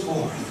goes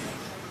forth.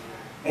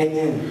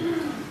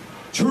 Amen.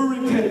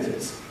 True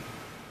repentance.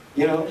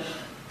 You know,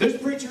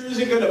 this preacher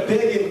isn't going to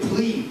beg and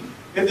plead.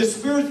 If the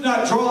Spirit's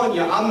not drawing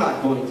you, I'm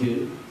not going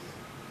to.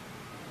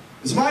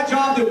 It's my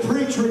job to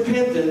preach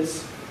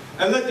repentance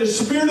and let the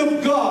Spirit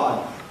of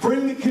God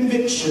bring the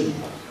conviction.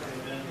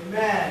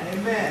 Amen.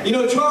 Amen. You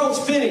know,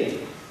 Charles Finney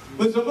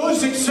was the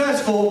most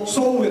successful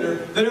soul winner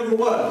that ever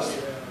was.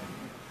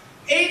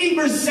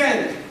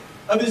 80%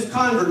 of his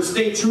converts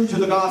stayed true to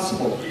the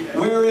gospel.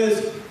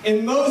 Whereas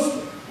in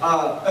most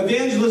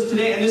evangelists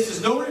today, and this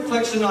is no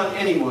reflection on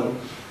anyone,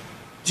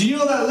 do you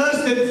know that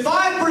less than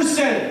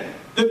 5%,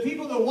 the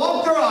people that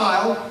walk their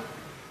aisle,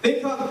 they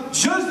come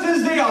just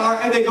as they are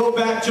and they go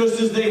back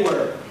just as they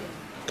were.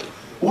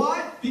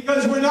 Why?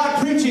 Because we're not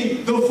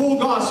preaching the full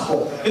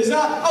gospel. It's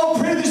not, oh,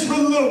 pray this for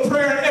the little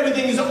prayer and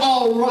everything is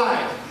all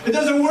right. It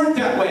doesn't work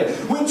that way.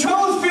 When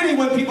Charles Finney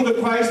went people to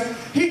Christ,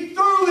 he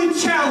thoroughly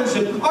challenged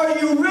them. Are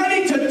you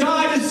ready to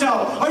die to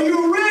self? Are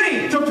you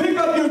ready to pick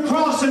up your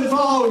cross and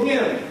follow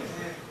him?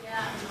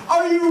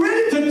 Are you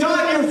ready to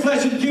die to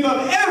sacrifice and give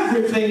up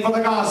everything for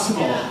the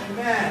gospel.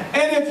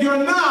 And if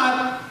you're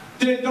not,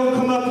 then don't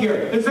come up here.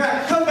 In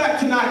fact, come back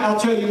tonight, I'll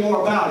tell you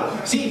more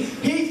about it. See,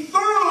 he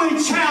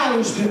thoroughly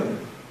challenged him.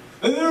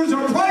 And there's a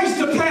price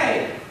to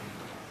pay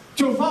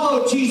to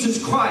follow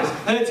Jesus Christ.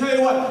 And I tell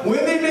you what,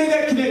 when they made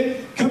that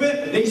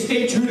commitment, they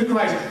stayed true to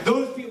Christ.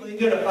 Those people, they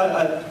did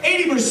a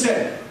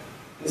 80%.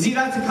 See,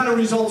 that's the kind of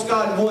results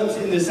God wants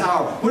in this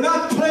hour. We're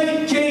not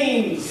playing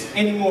games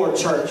anymore,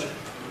 church.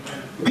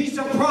 Be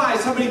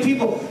surprised how many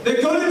people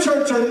that go to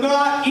church are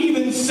not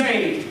even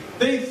saved.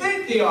 They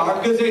think they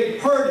are because they've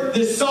heard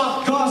this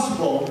soft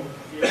gospel,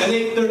 and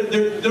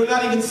they're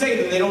not even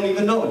saved, and they don't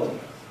even know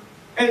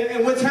it.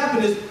 And what's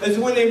happened is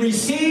when they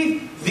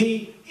receive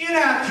the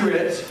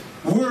inaccurate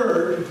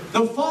word,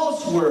 the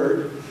false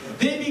word,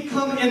 they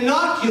become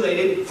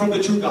inoculated from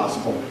the true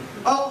gospel.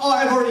 Oh,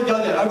 I've already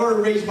done that. I've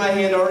already raised my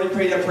hand. I already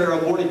prayed that prayer.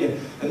 I'm born again.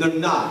 And they're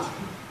not.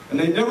 And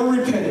they never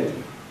repented.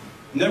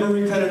 Never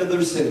repented of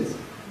their sins.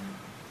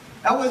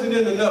 That wasn't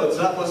in the notes.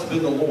 That must have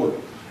been the Lord.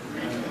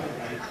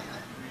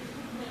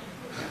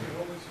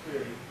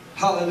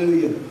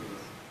 Hallelujah.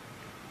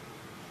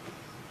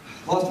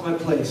 Lost my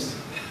place.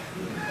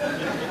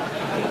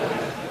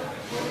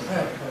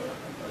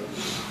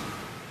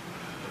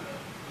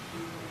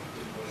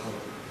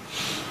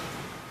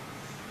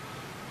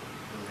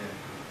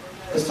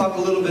 Let's talk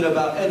a little bit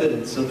about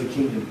evidence of the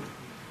kingdom.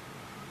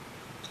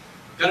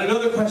 Got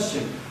another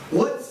question.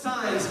 What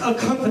signs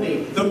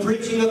accompany the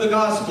preaching of the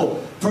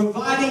gospel,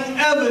 providing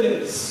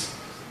evidence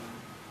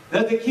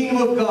that the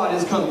kingdom of God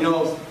has come? You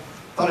know, I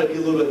thought it'd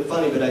be a little bit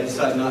funny, but I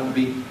decided not to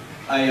be.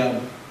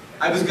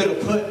 I was going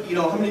to put, you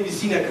know, how many of you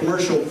seen that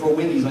commercial for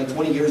Wendy's like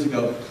 20 years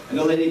ago? And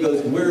the lady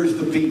goes, "Where's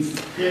the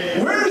beef?"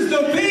 Yeah. Where's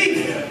the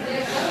beef?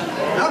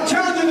 I'm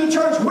challenging the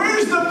church.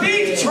 Where's the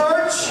beef,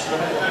 church?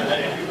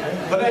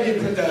 But I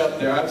didn't put that up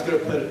there. I was going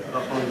to put it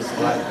up on the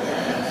slide.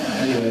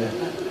 Anyway.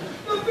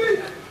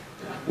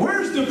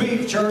 Where's the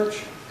beef,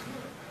 church?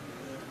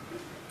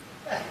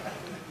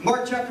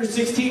 Mark chapter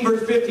 16,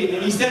 verse 15.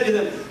 And he said to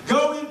them,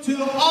 "Go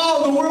into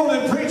all the world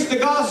and preach the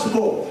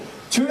gospel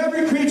to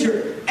every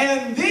creature.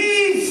 And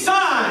these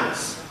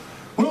signs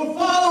will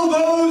follow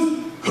those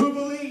who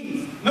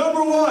believe."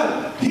 Number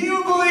one, he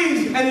who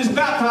believes and is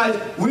baptized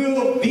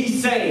will be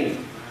saved.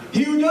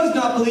 He who does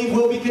not believe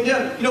will be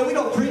condemned. You know, we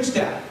don't preach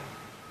that.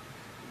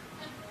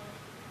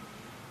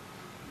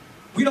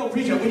 We don't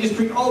preach that. We just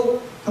preach,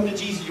 oh, come to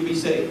Jesus, you'll be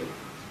saved.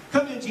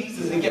 Come to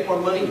Jesus and get more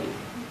money.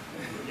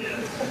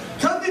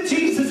 Come to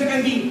Jesus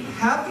and be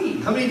happy.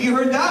 How many of you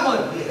heard that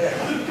one?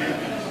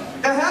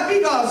 The happy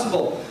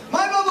gospel.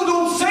 My Bible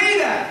don't say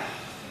that.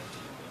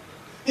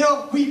 You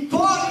know, we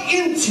bought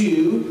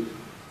into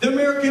the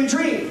American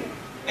dream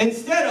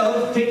instead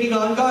of taking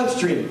on God's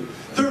dream.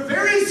 They're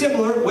very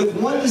similar with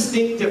one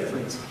distinct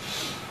difference.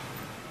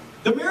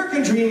 The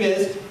American dream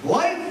is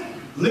life,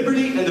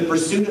 liberty, and the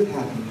pursuit of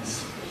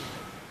happiness.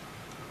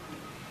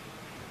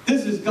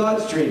 This is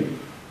God's dream.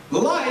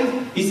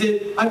 Life, he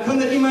said, "I've come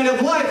that you might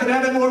have life and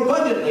have it more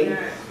abundantly."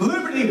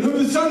 Liberty, who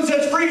the Son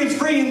sets free is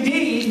free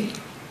indeed.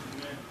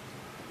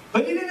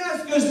 But he didn't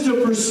ask us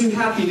to pursue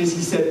happiness.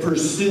 He said,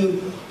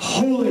 pursue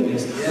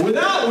holiness,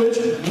 without which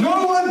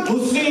no one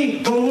will see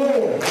the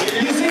Lord.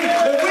 You see,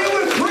 if we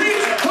would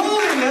preach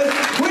holiness,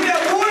 we'd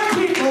have more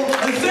people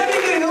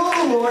ascending the hill of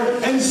the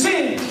Lord and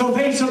sing the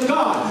face of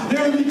God.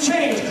 There would be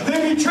change.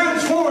 They would be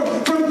transformed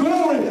from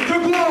glory to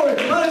glory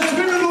by the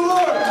Spirit of the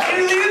Lord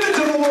into the image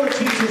of the Lord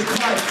Jesus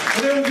Christ.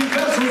 And there would be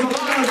vessels of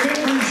honor fit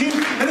for His use,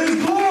 and His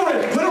glory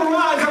would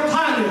arise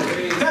upon Him.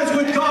 That's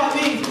what God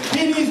needs.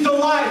 He needs the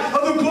light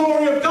of the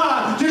glory of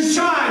God to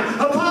shine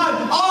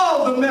upon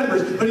all the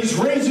members. But He's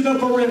raising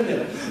up a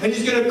remnant. And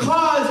He's going to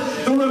cause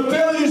the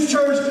rebellious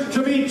church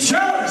to be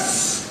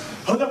jealous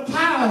of the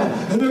power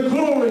and the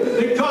glory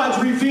that God's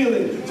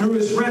revealing through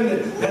His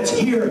remnant that's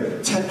here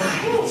tonight.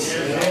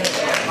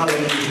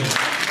 Hallelujah.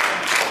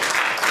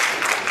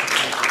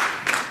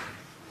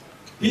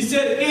 He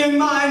said, "In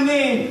my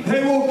name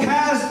they will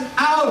cast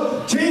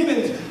out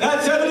demons."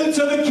 That's evidence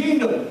of the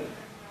kingdom.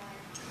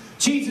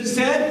 Jesus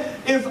said,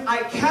 "If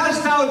I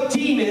cast out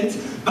demons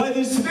by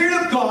the Spirit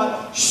of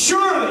God,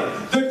 surely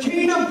the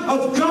kingdom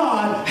of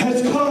God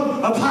has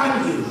come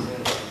upon you."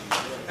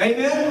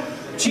 Amen?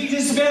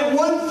 Jesus spent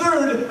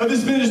 1/3 of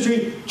His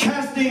ministry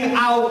casting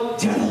out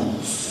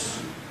devils.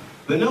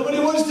 But nobody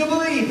wants to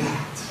believe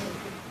that.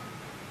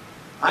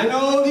 I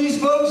know these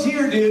folks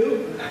here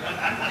do.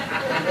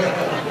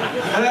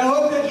 And I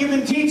hope that you've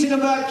been teaching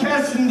about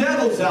casting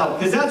devils out,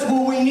 because that's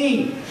what we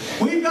need.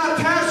 We've got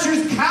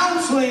pastors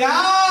counseling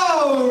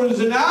hours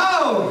and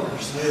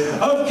hours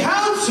of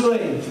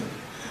counseling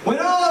when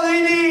all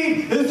they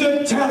need is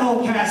the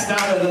devil cast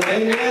out of them.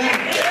 Amen?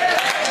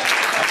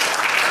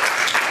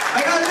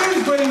 I got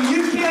news for you.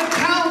 You can't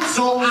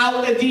counsel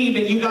out a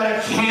demon. You got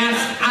to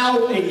cast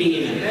out a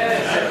demon.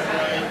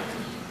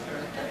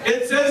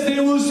 It says they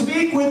will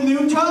speak with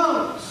new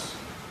tongues.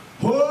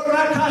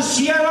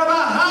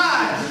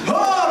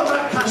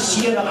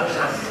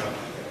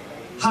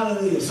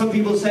 Hallelujah. Some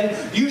people say,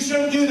 you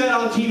shouldn't do that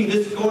on TV.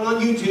 This is going on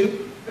YouTube.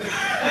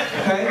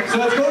 Okay?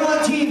 So it's going on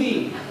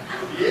TV.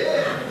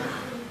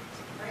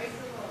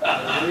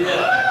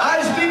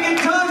 I speak in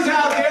tongues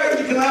out there.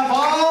 You can laugh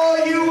all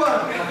you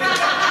want.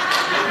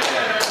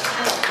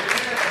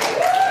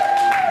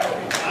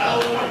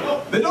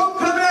 But don't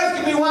come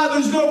asking me why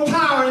there's no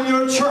power in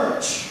your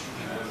church.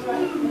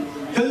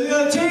 Because it's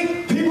going to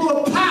take people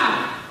of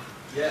power.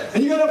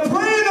 And you got to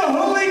pray in the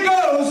Holy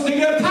Ghost to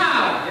get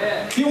power.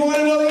 If you want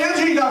to know the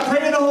answer, you got to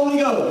pray in the Holy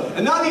Ghost.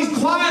 And not these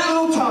quiet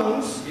little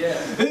tongues.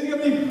 It's going to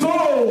be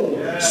bold,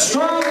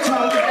 strong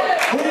tongues.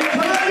 And when you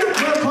come out of your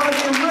prayer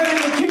closet, you're ready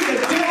to kick the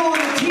devil in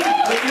the teeth.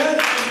 Amen?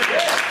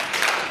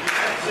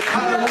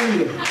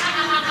 Hallelujah.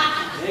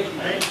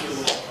 Thank you.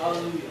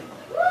 Hallelujah.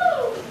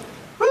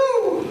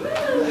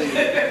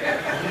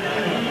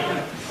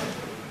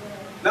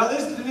 Now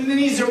this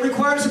needs to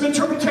require some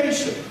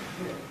interpretation.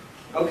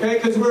 Okay,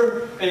 because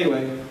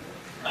anyway.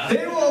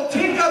 They will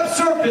take up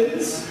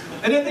serpents,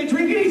 and if they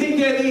drink anything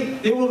deadly,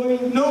 they will by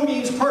no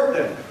means hurt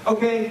them.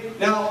 Okay,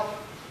 now,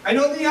 I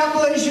know the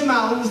Appalachian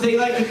Mountains, they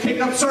like to pick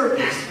up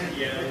serpents.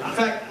 In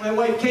fact, my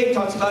wife Kate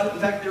talks about it. In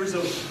fact, there's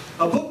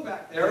a book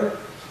back there,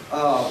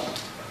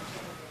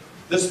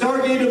 The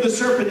Stargate of the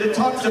Serpent, that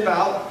talks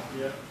about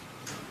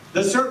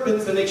the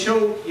serpents, and they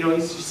show,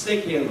 these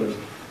snake handlers.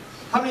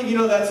 How many of you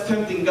know that's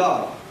tempting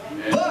God?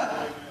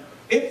 But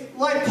if,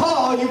 like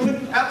Paul, you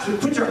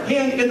put your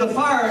hand in the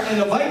fire and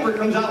the viper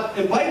comes out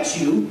and bites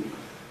you,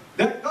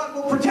 that God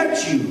will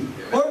protect you.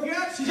 Or if you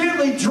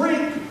accidentally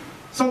drink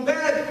some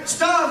bad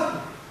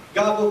stuff,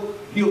 God will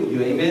heal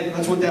you. Amen?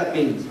 That's what that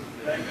means.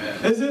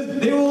 It says,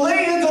 they will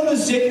lay hands on the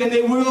sick and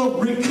they will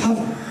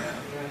recover.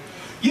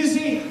 You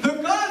see, the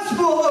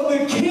gospel of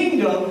the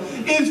kingdom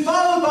is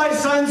followed by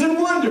signs and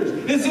wonders.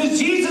 It says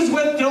Jesus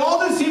went to all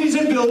the cities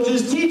and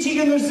villages, teaching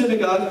in their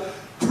synagogues,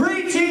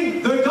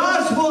 preaching the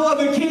gospel of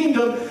the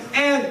kingdom,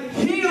 and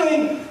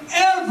healing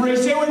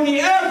say with me,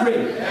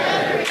 every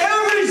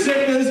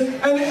sickness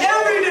and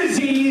every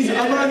disease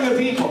among the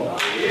people.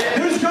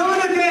 There's coming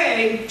a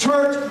day,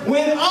 church,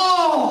 when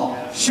all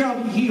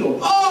shall be healed.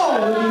 All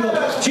will be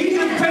healed.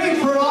 Jesus paid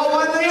for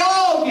all, and they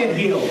all get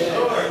healed.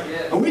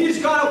 And we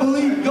just got to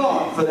believe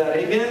God for that.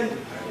 Amen?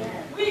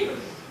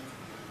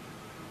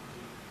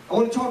 I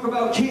want to talk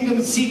about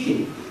kingdom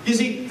seeking. You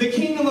see, the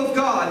kingdom of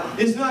God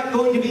is not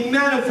going to be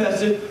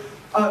manifested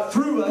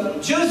through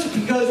us just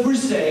because we're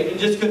saved and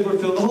just because we're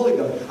filled with the Holy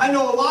Ghost. I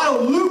know a lot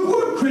of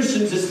lukewarm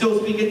Christians that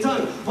still speak in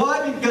tongues.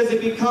 Why? Because they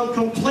become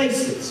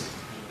complacent.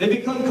 They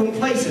become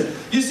complacent.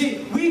 You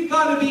see, we've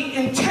got to be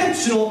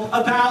intentional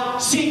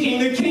about seeking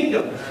the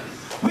kingdom.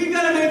 We've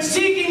got to make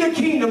seeking the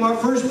kingdom our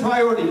first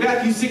priority.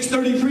 Matthew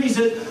 6:33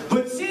 says,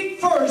 but seek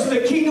first the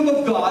kingdom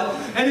of God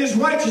and His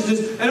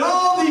righteousness, and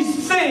all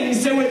these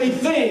things, say with me,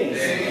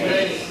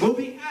 things, will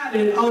be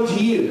added unto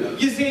you.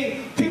 You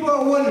see, people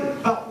are wondering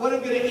about what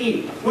I'm going to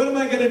eat, what am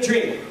I going to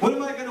drink, what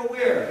am I going to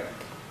wear,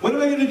 what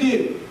am I going to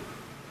do?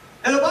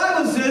 And the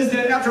Bible says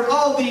that after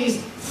all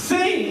these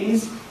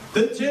things,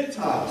 the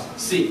Gentiles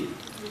seek.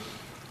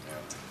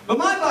 But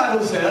my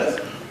Bible says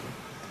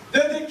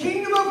that the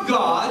kingdom of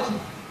God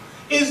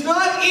is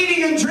not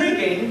eating and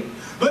drinking,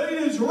 but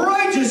it is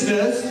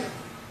righteousness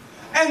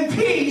and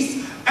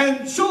peace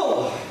and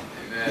joy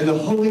in the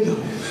Holy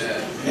Ghost.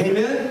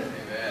 Amen?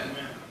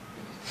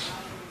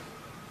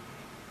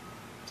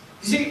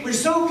 You see, we're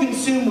so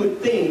consumed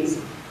with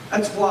things,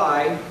 that's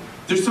why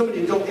there's so many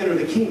that don't enter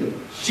the kingdom.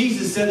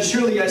 Jesus said,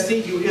 surely I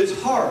say to you, it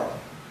is hard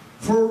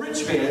for a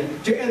rich man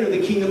to enter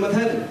the kingdom of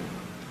heaven.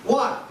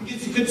 Why?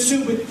 Because you're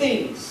consumed with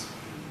things.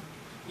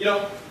 You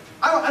know,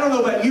 I don't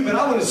know about you, but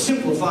I want to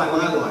simplify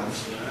my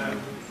life.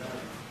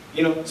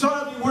 You know, so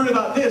I don't be worried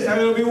about this, I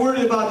don't be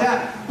worried about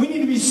that. We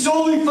need to be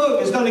solely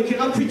focused on the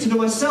kingdom. I'm preaching to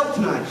myself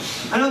tonight,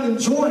 and I'm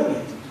enjoying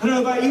it. I don't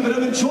know about you, but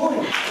I'm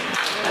enjoying it.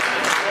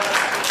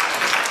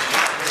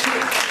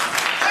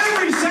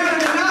 Every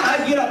Saturday night,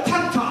 I get a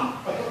pep talk.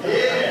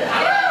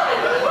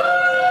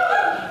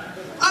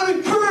 I'm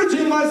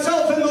encouraging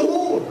myself in the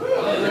Lord.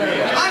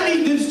 I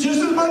need this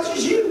just as much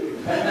as you.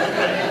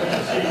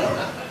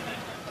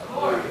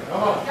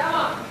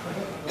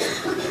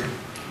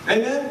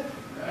 Amen?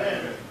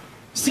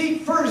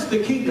 Seek first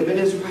the kingdom and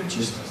His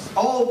righteousness.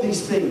 All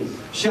these things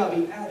shall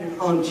be added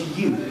unto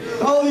you.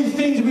 All these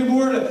things will be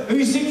more. If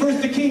you seek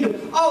first the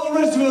kingdom, all the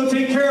rest of it will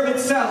take care of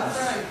itself.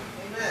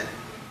 Amen.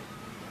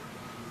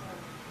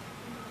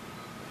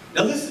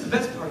 Now this is the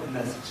best part of the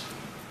message.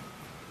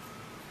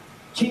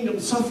 Kingdom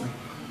suffering.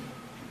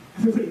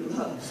 Everybody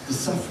loves to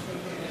suffer.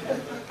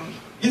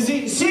 You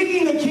see,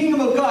 seeking the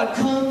kingdom of God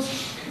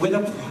comes with a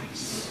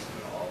price.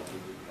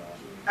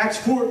 Acts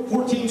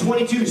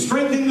 14:22,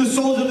 strengthening the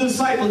souls of the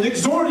disciples,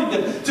 exhorting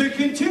them to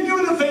continue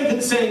in the faith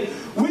and saying,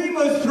 we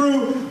must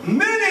through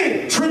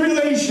many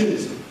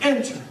tribulations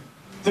enter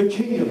the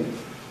kingdom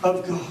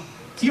of God.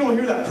 You don't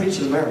hear that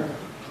preached in America.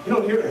 You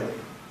don't hear that.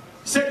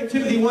 2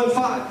 Timothy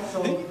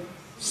 1:5,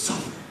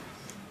 suffer.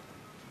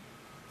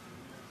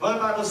 My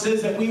Bible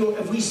says that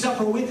if we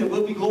suffer with Him,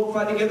 we'll be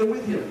glorified together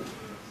with Him.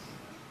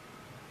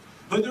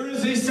 But there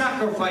is a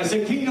sacrifice,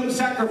 a kingdom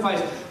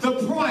sacrifice. The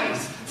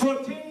price for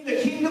obtaining the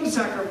kingdom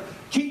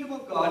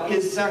of God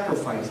is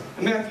sacrifice.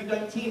 In Matthew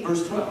 19,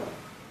 verse 12.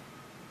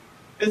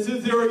 It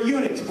says there are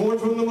eunuchs born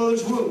from the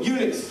mother's womb.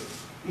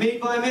 Eunuchs made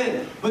by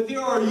men. But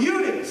there are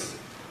eunuchs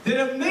that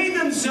have made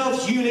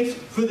themselves eunuchs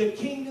for the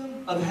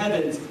kingdom of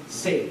heaven's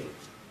sake.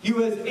 You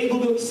was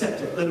able to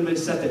accept it. Let them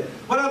accept it.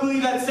 What I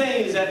believe that's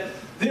saying is that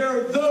there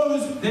are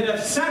those that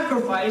have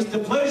sacrificed the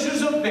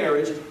pleasures of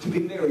marriage to be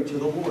married to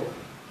the Lord.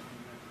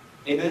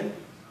 Amen?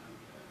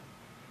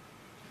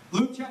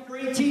 Luke chapter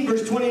 18,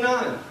 verse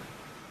 29.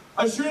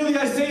 Assuredly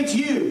I say to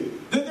you,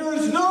 that there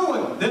is no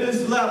one that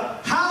has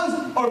left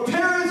house or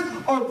parents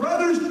or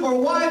brothers or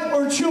wife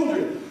or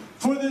children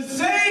for the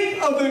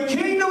sake of the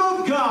kingdom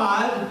of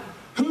God,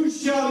 who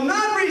shall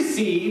not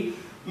receive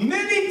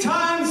many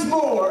times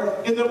more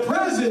in the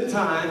present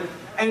time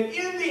and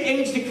in the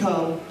age to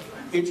come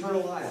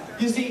eternal life.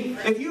 You see,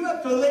 if you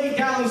have to lay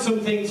down some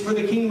things for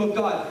the kingdom of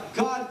God,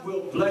 God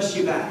will bless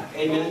you back.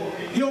 Amen.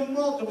 He'll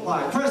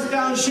multiply. Press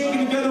down,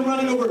 shaking together,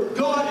 running over.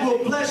 God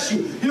will bless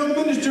you. He'll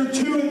minister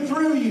to and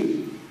through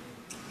you.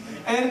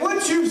 And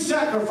once you've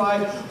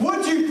sacrificed,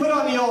 once you put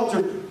on the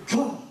altar,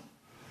 God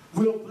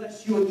will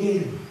bless you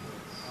again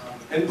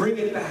and bring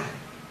it back.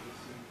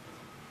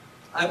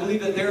 I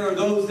believe that there are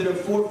those that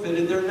have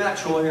forfeited their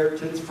natural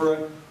inheritance for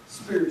a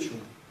spiritual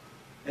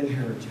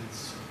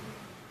inheritance.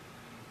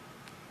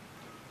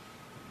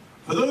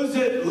 For those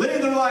that lay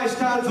their lives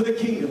down for the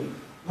kingdom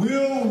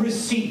will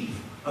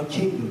receive a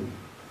kingdom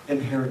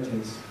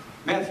inheritance.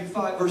 Matthew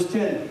 5, verse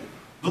 10.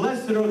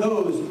 Blessed are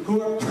those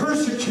who are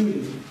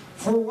persecuted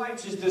for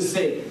righteousness'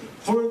 sake,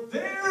 for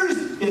theirs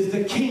is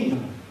the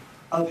kingdom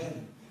of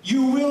heaven.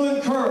 You will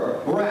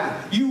incur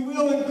wrath. You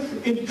will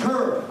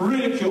incur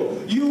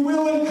ridicule. You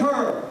will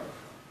incur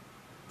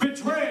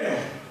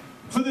betrayal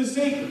for the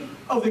sake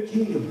of the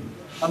kingdom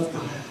of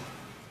God.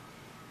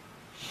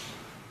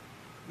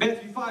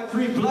 Matthew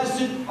 5:3,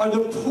 blessed are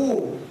the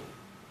poor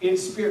in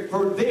spirit,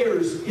 for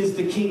theirs is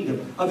the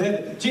kingdom of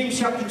heaven. James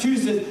chapter 2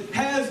 says,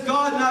 has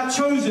God not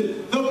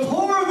chosen the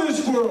poor of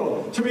this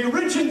world to be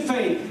rich in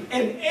faith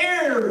and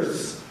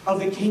heirs of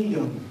the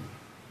kingdom,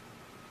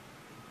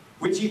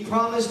 which he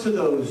promised to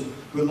those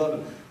who love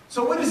him?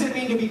 So what does it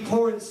mean to be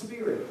poor in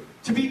spirit?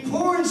 To be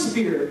poor in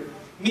spirit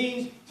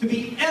means to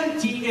be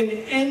empty and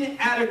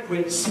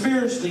inadequate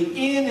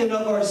spiritually in and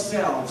of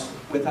ourselves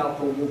without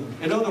the Lord.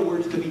 In other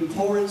words, to be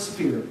poor in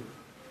spirit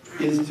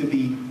is to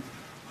be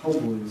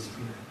humble in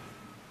spirit.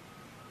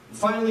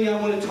 Finally, I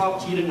want to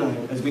talk to you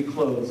tonight as we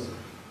close.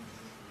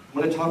 I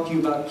want to talk to you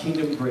about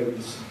kingdom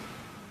greatness.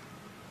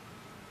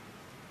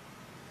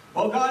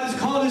 While God has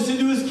called us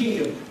into his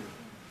kingdom,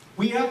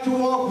 we have to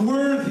walk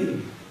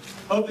worthy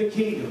of the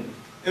kingdom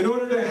in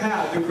order to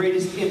have the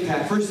greatest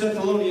impact. 1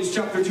 Thessalonians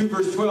chapter 2,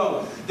 verse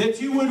 12.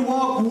 That you would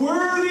walk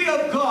worthy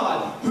of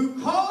God, who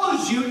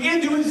calls you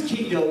into his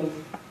kingdom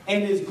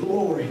and his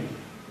glory.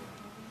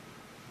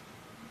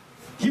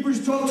 Hebrews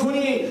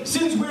 12:28.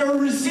 Since we are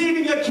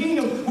receiving a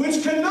kingdom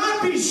which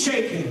cannot be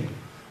shaken,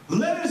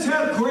 let us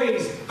have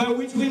grace by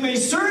which we may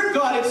serve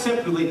God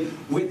acceptably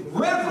with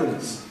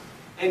reverence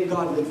and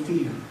godly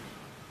fear.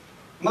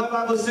 My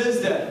Bible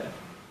says that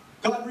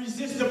God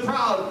resists the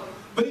proud,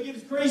 but he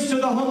gives grace to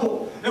the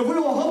humble. If we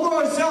will humble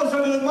ourselves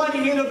under the mighty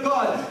hand of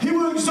God, he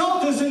will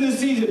exalt us in this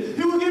season.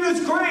 He will give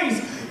us grace,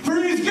 for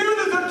he has given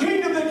us a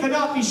kingdom that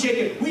cannot be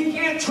shaken. We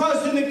can't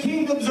trust in the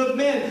kingdoms of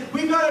men.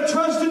 We've got to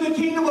trust in the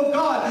kingdom of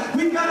God.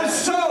 We've got to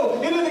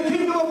sow into the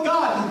kingdom of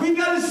God. We've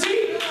got to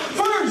seek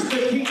first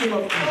the kingdom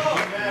of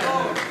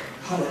God.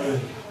 Hallelujah.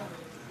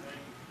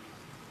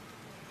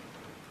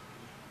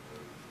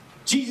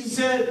 Jesus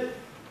said,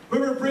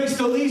 whoever breaks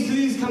the least of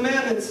these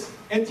commandments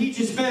and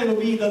teaches men will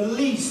be the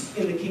least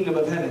in the kingdom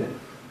of heaven.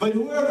 But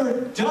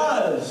whoever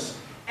does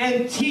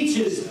and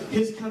teaches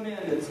his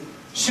commandments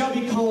shall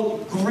be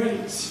called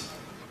great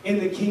in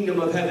the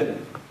kingdom of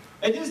heaven.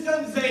 It just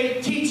doesn't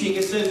say teaching,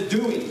 it says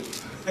doing.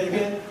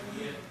 Amen?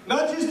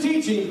 Not just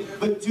teaching,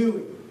 but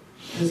doing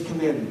his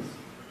commandments.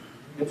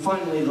 And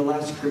finally, the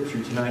last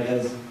scripture tonight,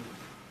 as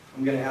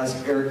I'm going to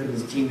ask Eric and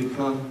his team to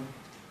come.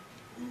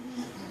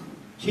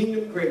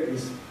 Kingdom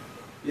greatness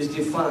is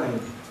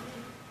defined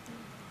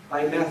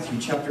by Matthew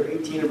chapter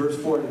 18 and verse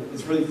 4. And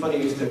it's really funny. I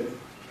used to,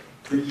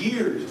 for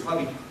years,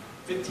 probably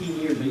 15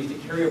 years, I used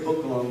to carry a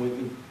book along with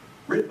me,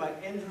 written by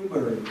Andrew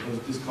Murray. It was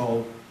just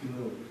called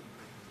Humility.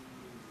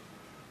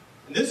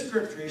 In this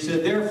scripture, he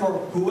said, therefore,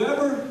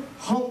 whoever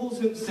humbles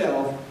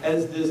himself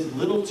as this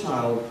little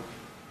child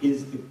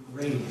is the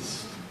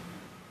greatest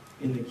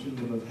in the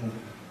kingdom of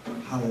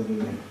heaven.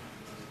 Hallelujah.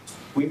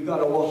 We've got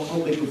to walk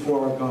humbly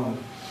before our God.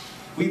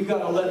 We've got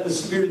to let the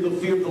spirit of the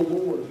fear of the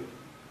Lord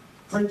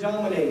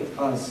predominate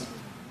us.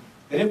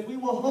 And if we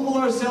will humble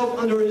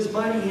ourselves under his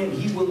mighty hand,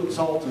 he will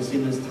exalt us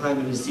in this time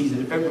and this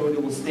season. If everybody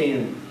will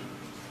stand.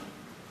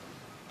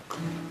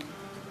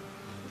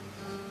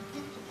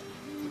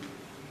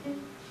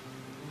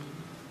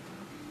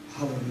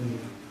 Hallelujah.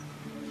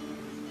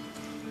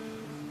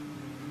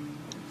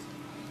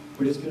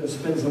 We're just going to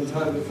spend some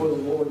time before the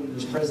Lord in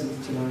his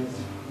presence tonight.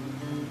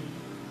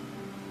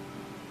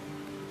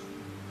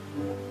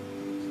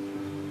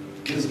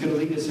 He's going to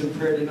lead us in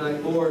prayer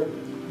tonight. Lord,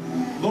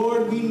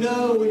 Lord, we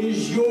know it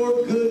is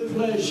your good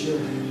pleasure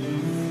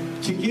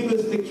to give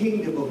us the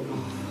kingdom of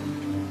God.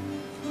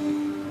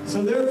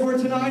 So therefore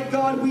tonight,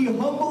 God, we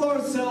humble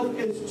ourselves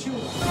as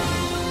children.